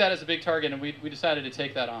so we see that as a big target, and we decided to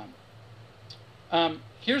take that on.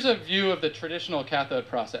 Here's a view of the traditional cathode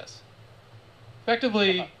process.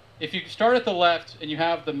 Effectively, if you start at the left and you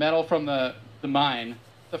have the metal from the mine,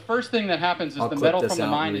 the first thing that happens is the metal from the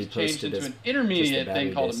mine is changed into an intermediate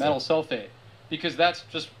thing called a metal sulfate, because that's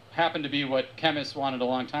just happened to be what chemists wanted a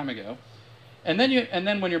long time ago. And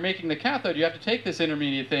then when you're making the cathode, you have to take this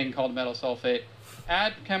intermediate thing called metal sulfate,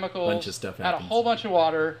 add chemicals, add a whole bunch of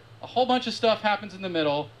water, a whole bunch of stuff happens in the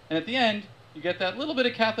middle, and at the end, you get that little bit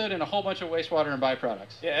of cathode and a whole bunch of wastewater and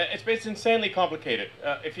byproducts. Yeah, it's insanely complicated.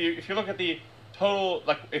 If you look at the total,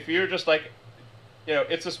 like if you're just like, you know,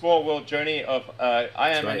 it's a small world journey of I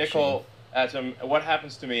am a nickel atom. What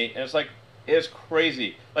happens to me? And it's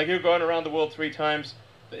crazy. Like you're going around the world 3 times.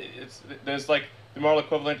 There's like the moral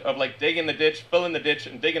equivalent of like dig in the ditch, fill in the ditch,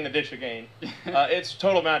 and dig in the ditch again. It's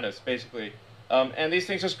total madness, basically. And these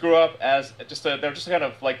things just grew up as they're just kind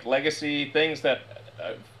of like legacy things that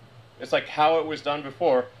it's like how it was done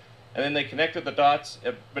before, and then they connected the dots,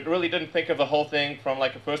 but really didn't think of the whole thing from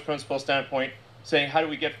like a first principle standpoint, saying how do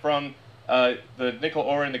we get from the nickel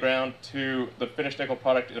ore in the ground to the finished nickel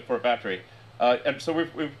product for a battery. And so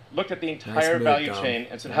we've looked at the entire move, value Dom. chain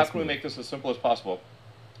and said, Nice how can we move. make this as simple as possible?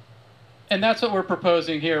 And that's what we're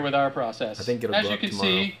proposing here with our process. I think it'll As go you up can tomorrow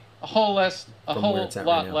see, a whole where it's at right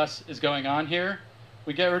lot now. less is going on here.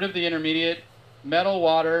 We get rid of the intermediate, metal,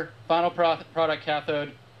 water, final product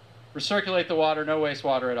cathode, recirculate the water, no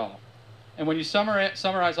wastewater at all. And when you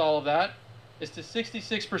summarize all of that, it's a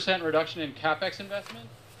 66% reduction in CapEx investment,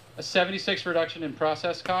 a 76% reduction in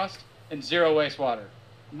process cost, and 0 wastewater.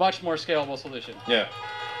 Much more scalable solution. Yeah.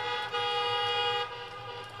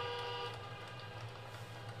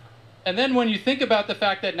 And then when you think about the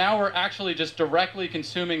fact that now we're actually just directly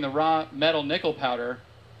consuming the raw metal nickel powder,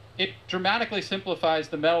 it dramatically simplifies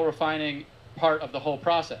the metal refining part of the whole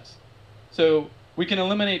process. So we can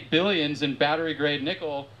eliminate billions in battery-grade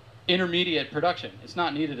nickel intermediate production. It's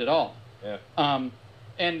not needed at all. Yeah.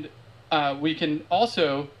 And we can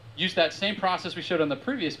also use that same process we showed on the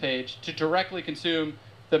previous page to directly consume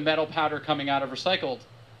the metal powder coming out of recycled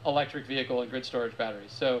electric vehicle and grid storage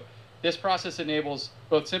batteries. So this process enables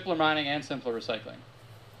both simpler mining and simpler recycling.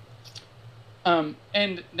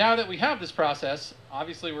 And now that we have this process,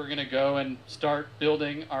 obviously we're going to go and start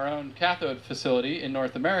building our own cathode facility in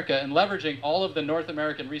North America and leveraging all of the North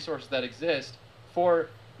American resources that exist for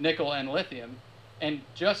nickel and lithium. And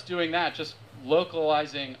just doing that, just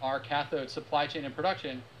localizing our cathode supply chain and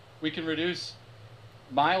production, we can reduce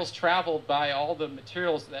miles traveled by all the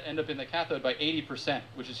materials that end up in the cathode by 80%,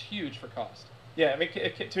 which is huge for cost. Yeah, I mean,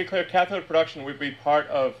 to be clear, cathode production would be part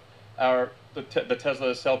of the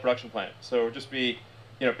Tesla cell production plant. So it would just be,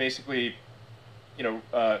 basically,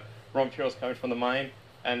 raw materials coming from the mine,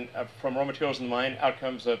 and from raw materials in the mine, out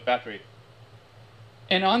comes a battery.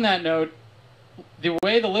 And on that note, the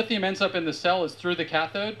way the lithium ends up in the cell is through the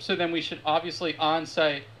cathode, so then we should obviously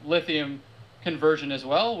on-site lithium conversion as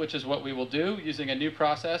well, which is what we will do using a new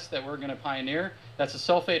process that we're going to pioneer. That's a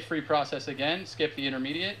sulfate-free process again, skip the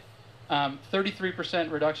intermediate.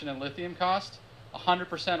 33% reduction in lithium cost,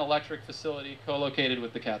 100% electric facility co-located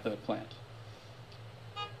with the cathode plant.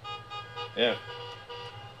 Yeah.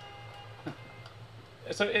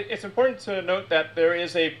 So it's important to note that there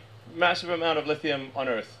is a massive amount of lithium on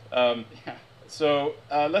Earth. Yeah. So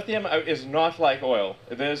lithium is not like oil.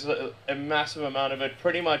 There's a massive amount of it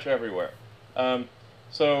pretty much everywhere. In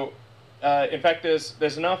fact,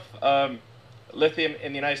 there's enough lithium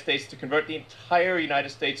in the United States to convert the entire United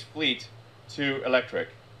States fleet to electric.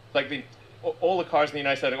 Like all the cars in the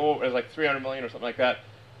United States, there's like 300 million or something like that.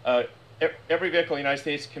 Every vehicle in the United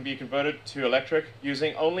States can be converted to electric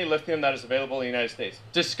using only lithium that is available in the United States.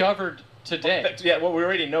 Discovered today. Yeah, what we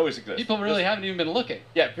already know exists. People really haven't even been looking.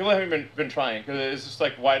 Yeah, people haven't been trying because it's just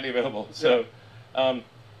like widely available. So,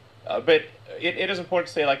 but it is important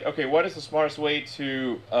to say, like, okay, what is the smartest way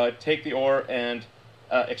to take the ore and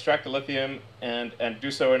extract the lithium and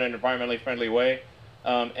do so in an environmentally friendly way?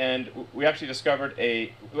 And we actually discovered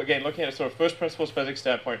again, looking at a sort of first principles physics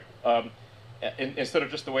standpoint, instead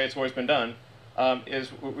of just the way it's always been done,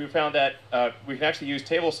 is we found that we can actually use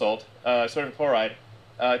table salt, sodium chloride,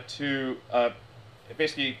 to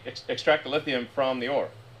basically extract the lithium from the ore.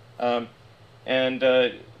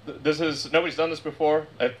 Nobody's done this before,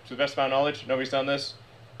 to the best of my knowledge. Nobody's done this,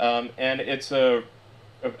 and it's a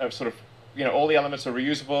sort of, all the elements are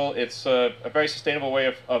reusable. It's a very sustainable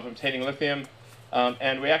way of obtaining lithium,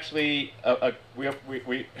 and we actually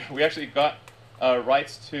we actually got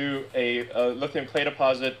rights to a lithium clay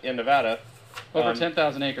deposit in Nevada. Over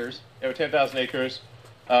 10,000 acres. Over 10,000 acres.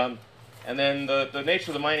 And then the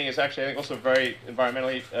nature of the mining is actually, I think, also very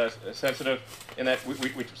environmentally sensitive in that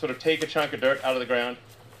we sort of take a chunk of dirt out of the ground,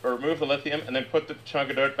 or remove the lithium, and then put the chunk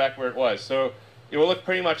of dirt back where it was. So it will look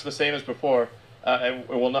pretty much the same as before, and it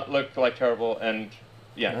will not look like terrible, and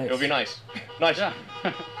yeah, Nice. It'll be nice. Nice. Yeah.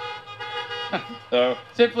 So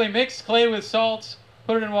Simply mix clay with salt,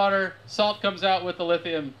 put it in water, salt comes out with the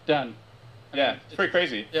lithium, done. yeah, it's pretty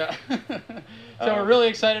crazy. Yeah. So we're really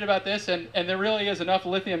excited about this, and there really is enough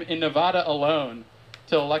lithium in Nevada alone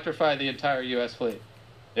to electrify the entire U.S. fleet.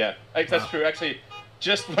 Yeah, that's true. Actually,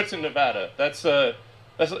 just what's in Nevada. That's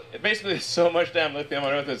basically so much damn lithium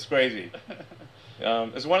on Earth. It's crazy.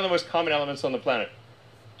 It's one of the most common elements on the planet.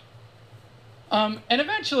 And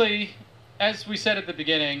eventually, as we said at the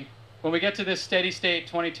beginning, when we get to this steady state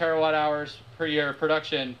 20 terawatt hours per year of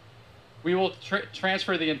production, we will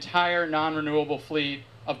transfer the entire non-renewable fleet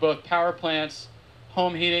of both power plants,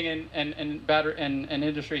 home heating and battery and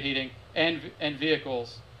industry heating and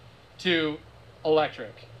vehicles to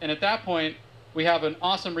electric. And at that point, we have an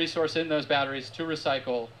awesome resource in those batteries to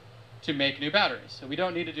recycle to make new batteries. So we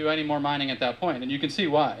don't need to do any more mining at that point, and you can see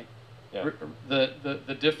why. Yeah.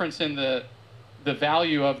 The difference in the the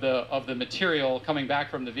value of the material coming back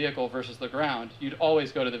from the vehicle versus the ground, you'd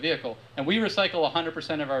always go to the vehicle. And we recycle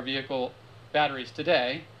 100% of our vehicle batteries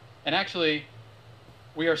today. And actually,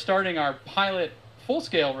 we are starting our pilot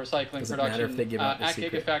full-scale recycling production at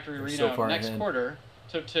Gigafactory Reno next quarter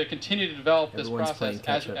to continue to develop this process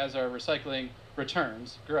as our recycling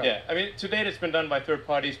returns grow. Yeah, I mean, to date it's been done by third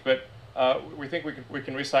parties, but we think we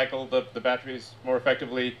can recycle the batteries more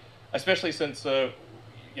effectively, especially since you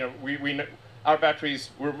know, our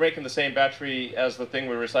batteries, we're making the same battery as the thing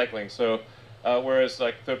we're recycling. So whereas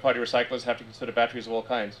like third-party recyclers have to consider batteries of all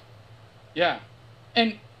kinds. Yeah,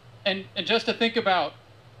 and just to think about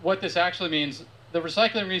what this actually means, the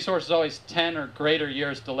recycling resource is always 10 or greater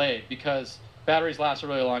years delayed because batteries last a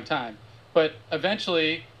really long time. But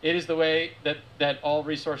eventually, it is the way that all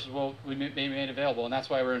resources will be made available, and that's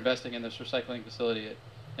why we're investing in this recycling facility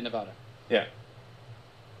in Nevada. Yeah.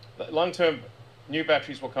 Long-term, new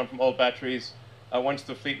batteries will come from old batteries once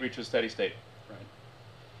the fleet reaches steady state. Right.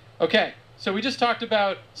 Okay, so we just talked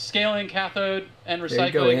about scaling cathode and recycling. There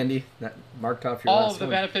you go, Andy. That marked off your all last of the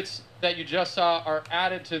one. benefits that you just saw are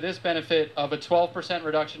added to this benefit of a 12%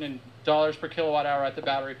 reduction in dollars per kilowatt hour at the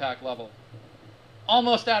battery pack level.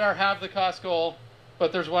 Almost at our halve the cost goal,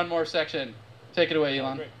 but there's one more section. Take it away,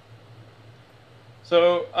 Elon. Great.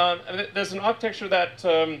 So there's an architecture that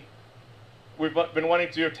we've been wanting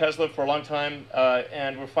to do at Tesla for a long time,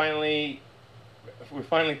 and we finally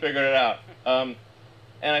figured it out. And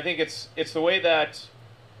I think it's the way that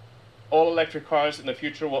all electric cars in the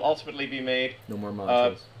future will ultimately be made. No more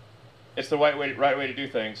modules. It's the right way to do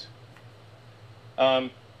things.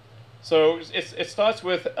 So it starts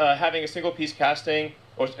with having a single piece casting,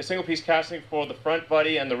 or a single piece casting for the front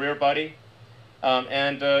body and the rear body.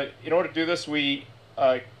 And in order to do this, we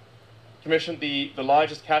commissioned the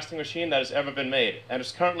largest casting machine that has ever been made, and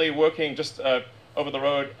it's currently working just over the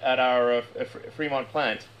road at our Fremont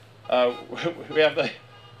plant. We have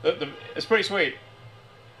it's pretty sweet.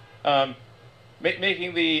 Currently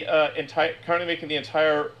making the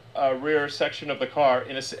entire rear section of the car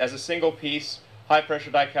as a single piece, high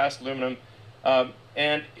pressure die cast aluminum.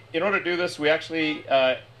 And in order to do this, we actually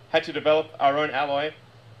had to develop our own alloy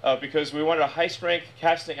because we wanted a high strength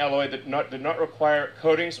casting alloy that did not require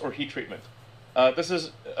coatings or heat treatment. This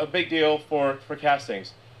is a big deal for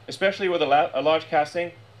castings, especially with a large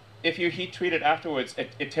casting. If you heat treat it afterwards,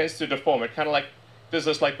 it tends to deform. It kind of like does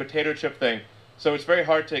this like potato chip thing. So it's very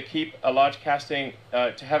hard to keep a large casting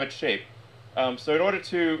to have its shape. So in order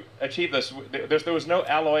to achieve this, there was no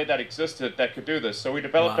alloy that existed that could do this. So we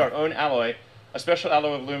developed our own alloy, a special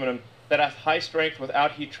alloy of aluminum that has high strength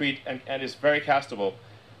without heat treat and is very castable.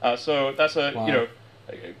 So that's a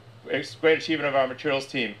great achievement of our materials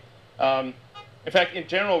team. In fact, in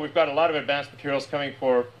general, we've got a lot of advanced materials coming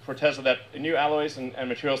for Tesla, that new alloys and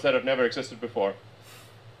materials that have never existed before.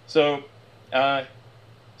 So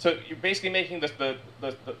so you're basically making the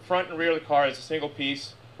front and rear of the car as a single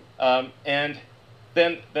piece, and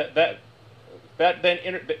then that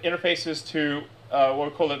interfaces to what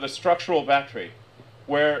we call the structural battery,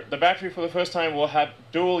 where the battery for the first time will have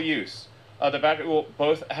dual use. The battery will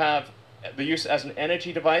both have the use as an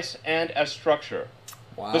energy device and as structure.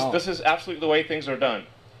 Wow. This is absolutely the way things are done.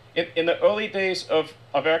 In the early days of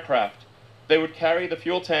aircraft, they would carry the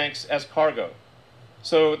fuel tanks as cargo.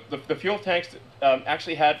 So the fuel tanks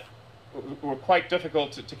actually were quite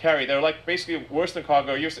difficult to carry. They were like basically worse than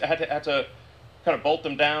cargo. You had to kind of bolt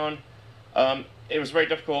them down. It was very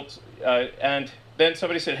difficult. And then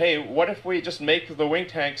somebody said, "Hey, what if we just make the wing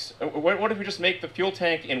tanks? What if we just make the fuel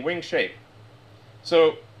tank in wing shape?"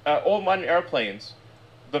 So all modern airplanes,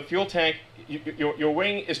 the fuel tank, your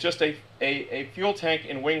wing is just a fuel tank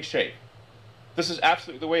in wing shape. This is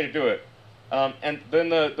absolutely the way to do it. And then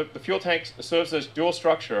the fuel tank serves as dual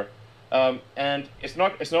structure, and it's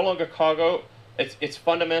no longer cargo. It's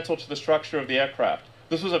fundamental to the structure of the aircraft.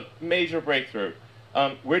 This was a major breakthrough.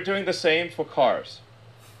 We're doing the same for cars.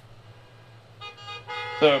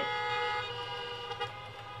 So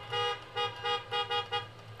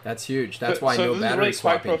that's huge. That's why no this battery is really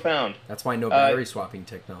swapping. quite profound. That's why no battery swapping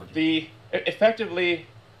technology. Effectively,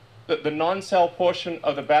 the non-cell portion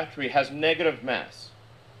of the battery has negative mass.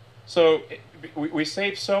 So we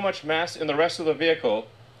save so much mass in the rest of the vehicle.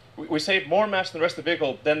 We save more mass in the rest of the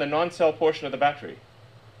vehicle than the non-cell portion of the battery.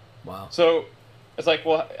 Wow. So it's like,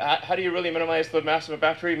 well, how do you really minimize the mass of a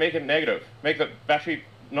battery? Make it negative. Make the battery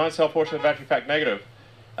non-cell portion of the battery pack negative.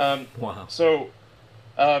 Wow. So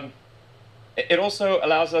it also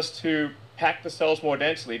allows us to pack the cells more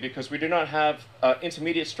densely because we do not have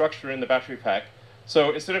intermediate structure in the battery pack.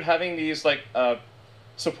 So instead of having these like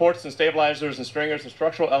supports and stabilizers and stringers and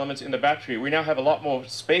structural elements in the battery, we now have a lot more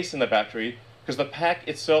space in the battery because the pack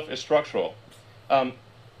itself is structural. And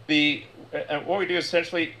what we do is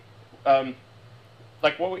essentially, instead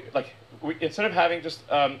of having just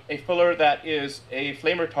a filler that is a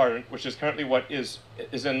flame retardant, which is currently what is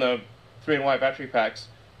in the 3NY battery packs,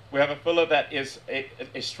 we have a filler that is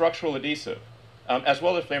a structural adhesive, as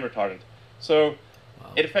well as flame retardant. So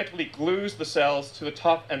it effectively glues the cells to the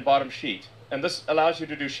top and bottom sheet. And this allows you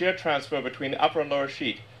to do shear transfer between the upper and lower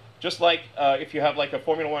sheet. Just like if you have like a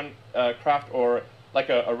Formula One craft or like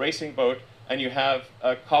a racing boat, and you have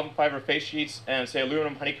carbon fiber face sheets and say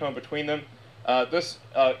aluminum honeycomb between them, this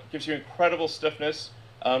gives you incredible stiffness.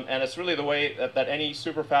 And it's really the way that any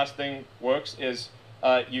super fast thing works is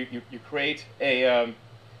you create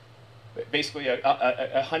basically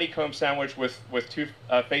a honeycomb sandwich with two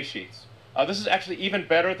face sheets. This is actually even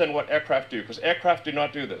better than what aircraft do, because aircraft do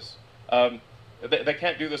not do this. They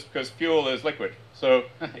can't do this because fuel is liquid. So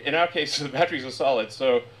in our case, the batteries are solid.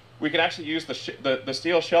 So we can actually use the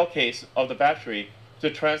steel shell case of the battery to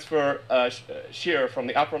transfer shear from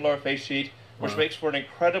the upper and lower face sheet, which makes for an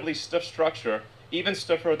incredibly stiff structure, even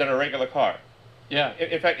stiffer than a regular car. Yeah.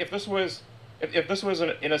 In fact, if this was a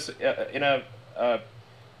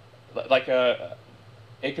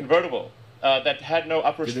convertible that had no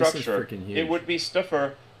upper structure, it would be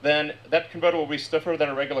stiffer than that convertible would be stiffer than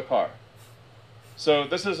a regular car. So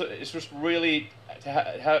this is it's just really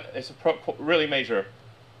really major.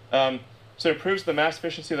 So it improves the mass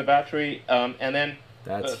efficiency of the battery, and then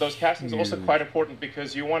those castings are also quite important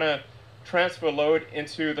because you want to transfer load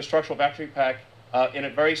into the structural battery pack in a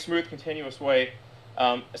very smooth, continuous way,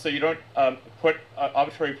 so you don't put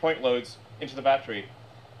arbitrary point loads into the battery.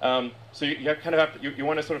 So you kind of have you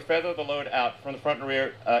want to sort of feather the load out from the front and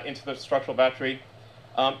rear into the structural battery.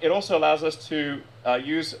 It also allows us to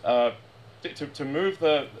use to move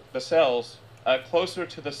the cells closer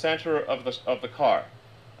to the center of the car,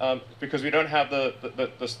 because we don't have the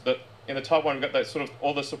in the top one we've got that sort of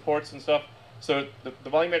all the supports and stuff. So the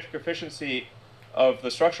volumetric efficiency of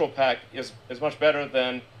the structural pack is much better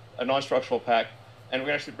than a non-structural pack, and we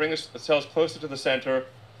can actually bring the cells closer to the center,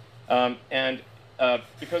 and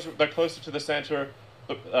because they're closer to the center,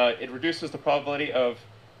 it reduces the probability of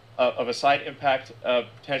a side impact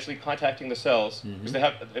potentially contacting the cells, because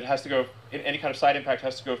it has to go, any kind of side impact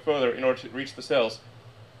has to go further in order to reach the cells.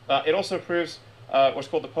 It also proves what's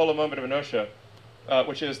called the polar moment of inertia,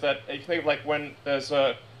 which is that if you think of like when there's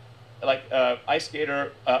a ice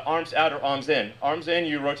skater, arms out or arms in. Arms in,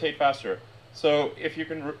 you rotate faster. So if you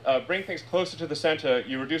can bring things closer to the center,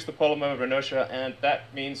 you reduce the polar moment of inertia, and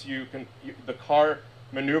that means the car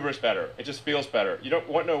maneuvers better. It just feels better. You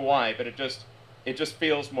don't know why, but it just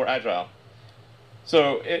feels more agile.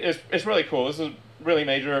 So it's really cool. This is really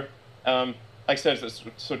major. Like I said,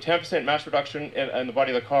 so 10% mass reduction in the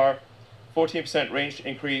body of the car, 14% range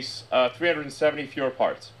increase, 370 fewer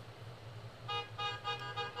parts.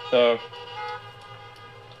 So,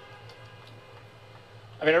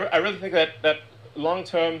 I mean, I really think that long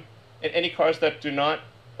term, any cars that do not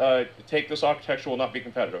take this architecture will not be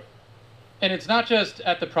competitive. And it's not just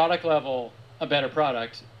at the product level a better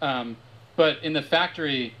product, but in the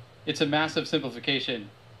factory, it's a massive simplification.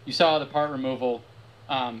 You saw the part removal.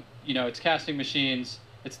 It's casting machines.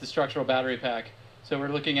 It's the structural battery pack. So we're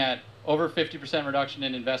looking at over 50% reduction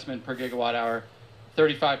in investment per gigawatt hour,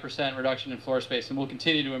 35% reduction in floor space, and we'll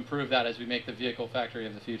continue to improve that as we make the vehicle factory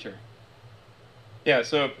of the future. Yeah,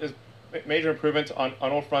 so it's major improvements on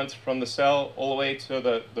all fronts, from the cell all the way to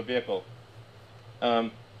the vehicle.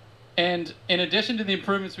 And in addition to the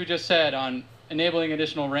improvements we just said on enabling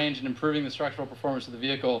additional range and improving the structural performance of the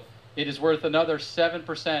vehicle, it is worth another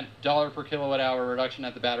 7% dollar per kilowatt hour reduction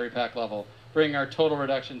at the battery pack level, bringing our total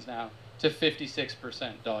reductions now to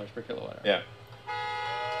 56% dollars per kilowatt hour. Yeah.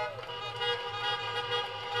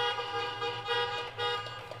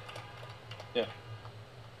 Yeah.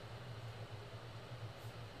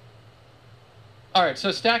 All right,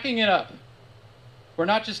 so stacking it up, we're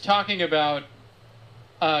not just talking about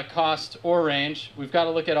cost or range. We've got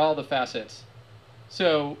to look at all the facets.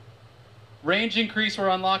 So range increase, we're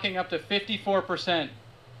unlocking up to 54%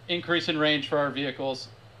 increase in range for our vehicles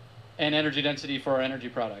and energy density for our energy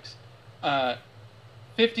products.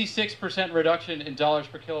 56% reduction in dollars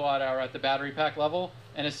per kilowatt hour at the battery pack level,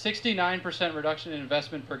 and a 69% reduction in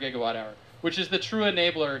investment per gigawatt hour, which is the true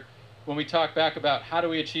enabler when we talk back about how do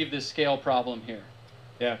we achieve this scale problem here.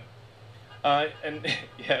 Yeah.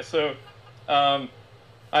 So I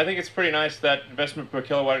think it's pretty nice that investment per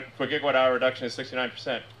gigawatt hour reduction is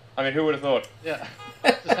 69%. I mean, who would have thought? Yeah,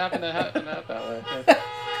 just happened to happen out that way.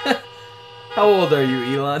 Yeah. How old are you,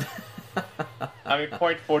 Elon? I mean,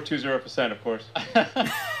 0.420%, of course.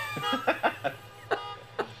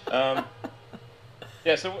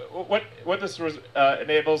 Yeah. So what this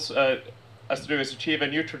enables us to do is achieve a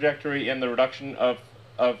new trajectory in the reduction of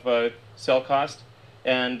cell cost,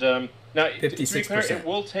 and now to be clear, it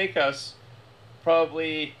will take us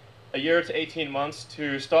probably a year to 18 months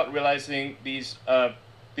to start realizing these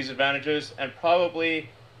advantages, and probably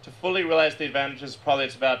to fully realize the advantages, probably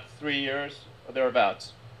it's about 3 years or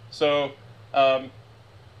thereabouts. So,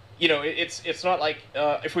 you know, it's not like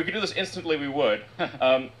if we could do this instantly, we would.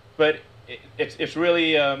 But it's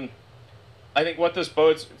really, I think what this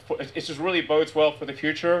bodes for, it just really bodes well for the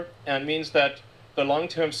future, and means that the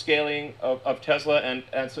long-term scaling of Tesla and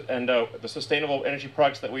the sustainable energy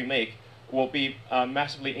products that we make will be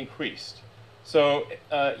massively increased. So,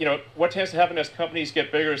 you know, what tends to happen as companies get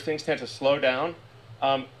bigger is things tend to slow down.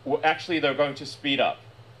 Well, actually, they're going to speed up.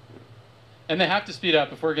 And they have to speed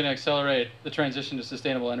up if we're going to accelerate the transition to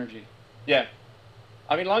sustainable energy. Yeah.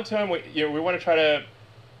 I mean, long term, we want to try to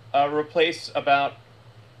replace about,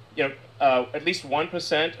 at least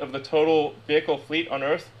 1% of the total vehicle fleet on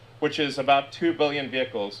Earth, which is about 2 billion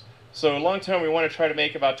vehicles. So long term, we want to try to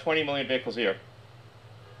make about 20 million vehicles a year.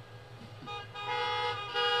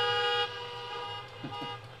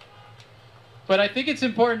 But I think it's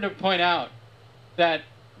important to point out that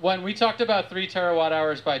when we talked about 3 terawatt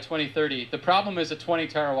hours by 2030, the problem is a 20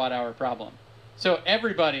 terawatt hour problem. So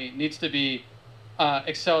everybody needs to be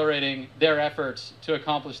accelerating their efforts to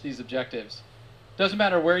accomplish these objectives. Doesn't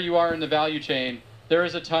matter where you are in the value chain, there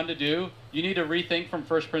is a ton to do. You need to rethink from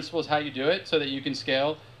first principles how you do it so that you can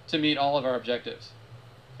scale to meet all of our objectives.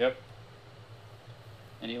 Yep.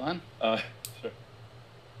 And Elon? Sure.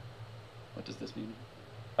 What does this mean?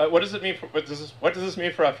 What does it mean for what does this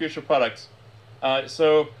mean for our future products? We're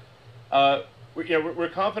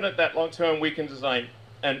confident that long term we can design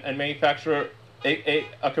and manufacture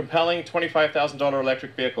a compelling $25,000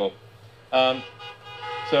 electric vehicle.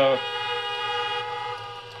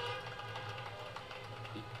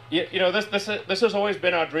 This has always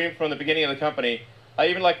been our dream from the beginning of the company. I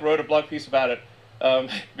even wrote a blog piece about it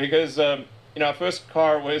because our first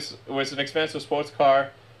car was an expensive sports car,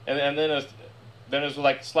 and then it was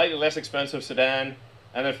like slightly less expensive sedan,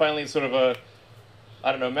 and then finally sort of a,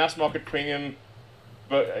 I don't know, mass market premium,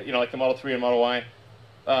 but like the Model 3 and Model Y.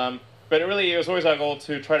 But it was always our goal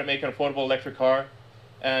to try to make an affordable electric car,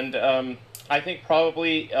 and I think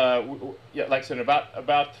probably, like I said,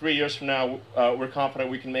 about 3 years from now, we're confident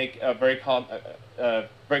we can make a very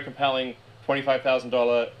compelling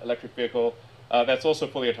 $25,000 electric vehicle that's also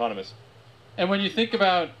fully autonomous. And when you think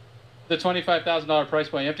about the $25,000 price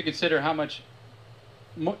point, you have to consider how much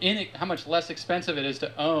less expensive it is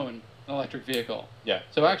to own an electric vehicle. Yeah.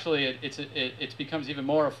 So actually, it becomes even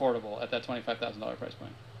more affordable at that $25,000 price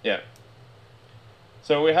point. Yeah.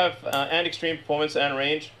 So we have and extreme performance and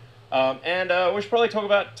range, and we should probably talk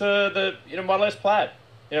about the Model S Plaid.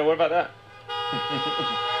 What about that?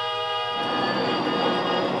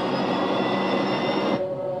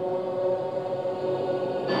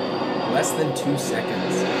 Less than 2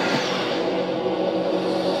 seconds.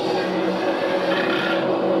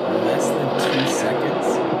 Less than 2 seconds?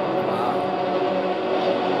 Wow.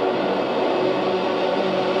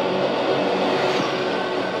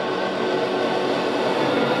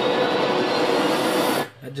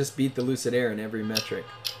 That just beat the Lucid Air in every metric.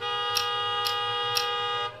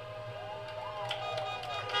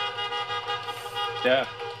 Yeah.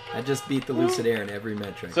 I just beat the Lucid Air in every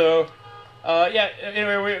metric. So,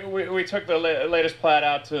 anyway, we took the latest Plaid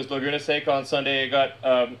out to Laguna Seca on Sunday. It got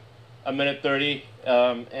a minute 30,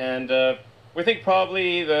 and we think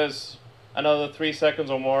probably there's another 3 seconds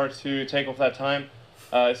or more to take off that time.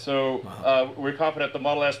 Wow. We're confident the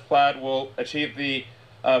Model S Plaid will achieve the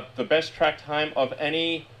best track time of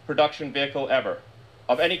any production vehicle ever,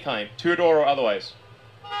 of any kind, two-door or otherwise.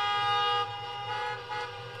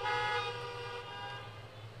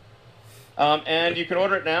 And you can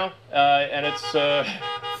order it now, and it's how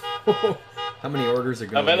many orders are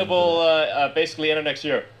going available basically end of next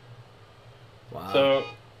year. Wow. So,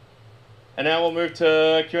 and now we'll move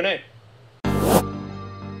to Q&A.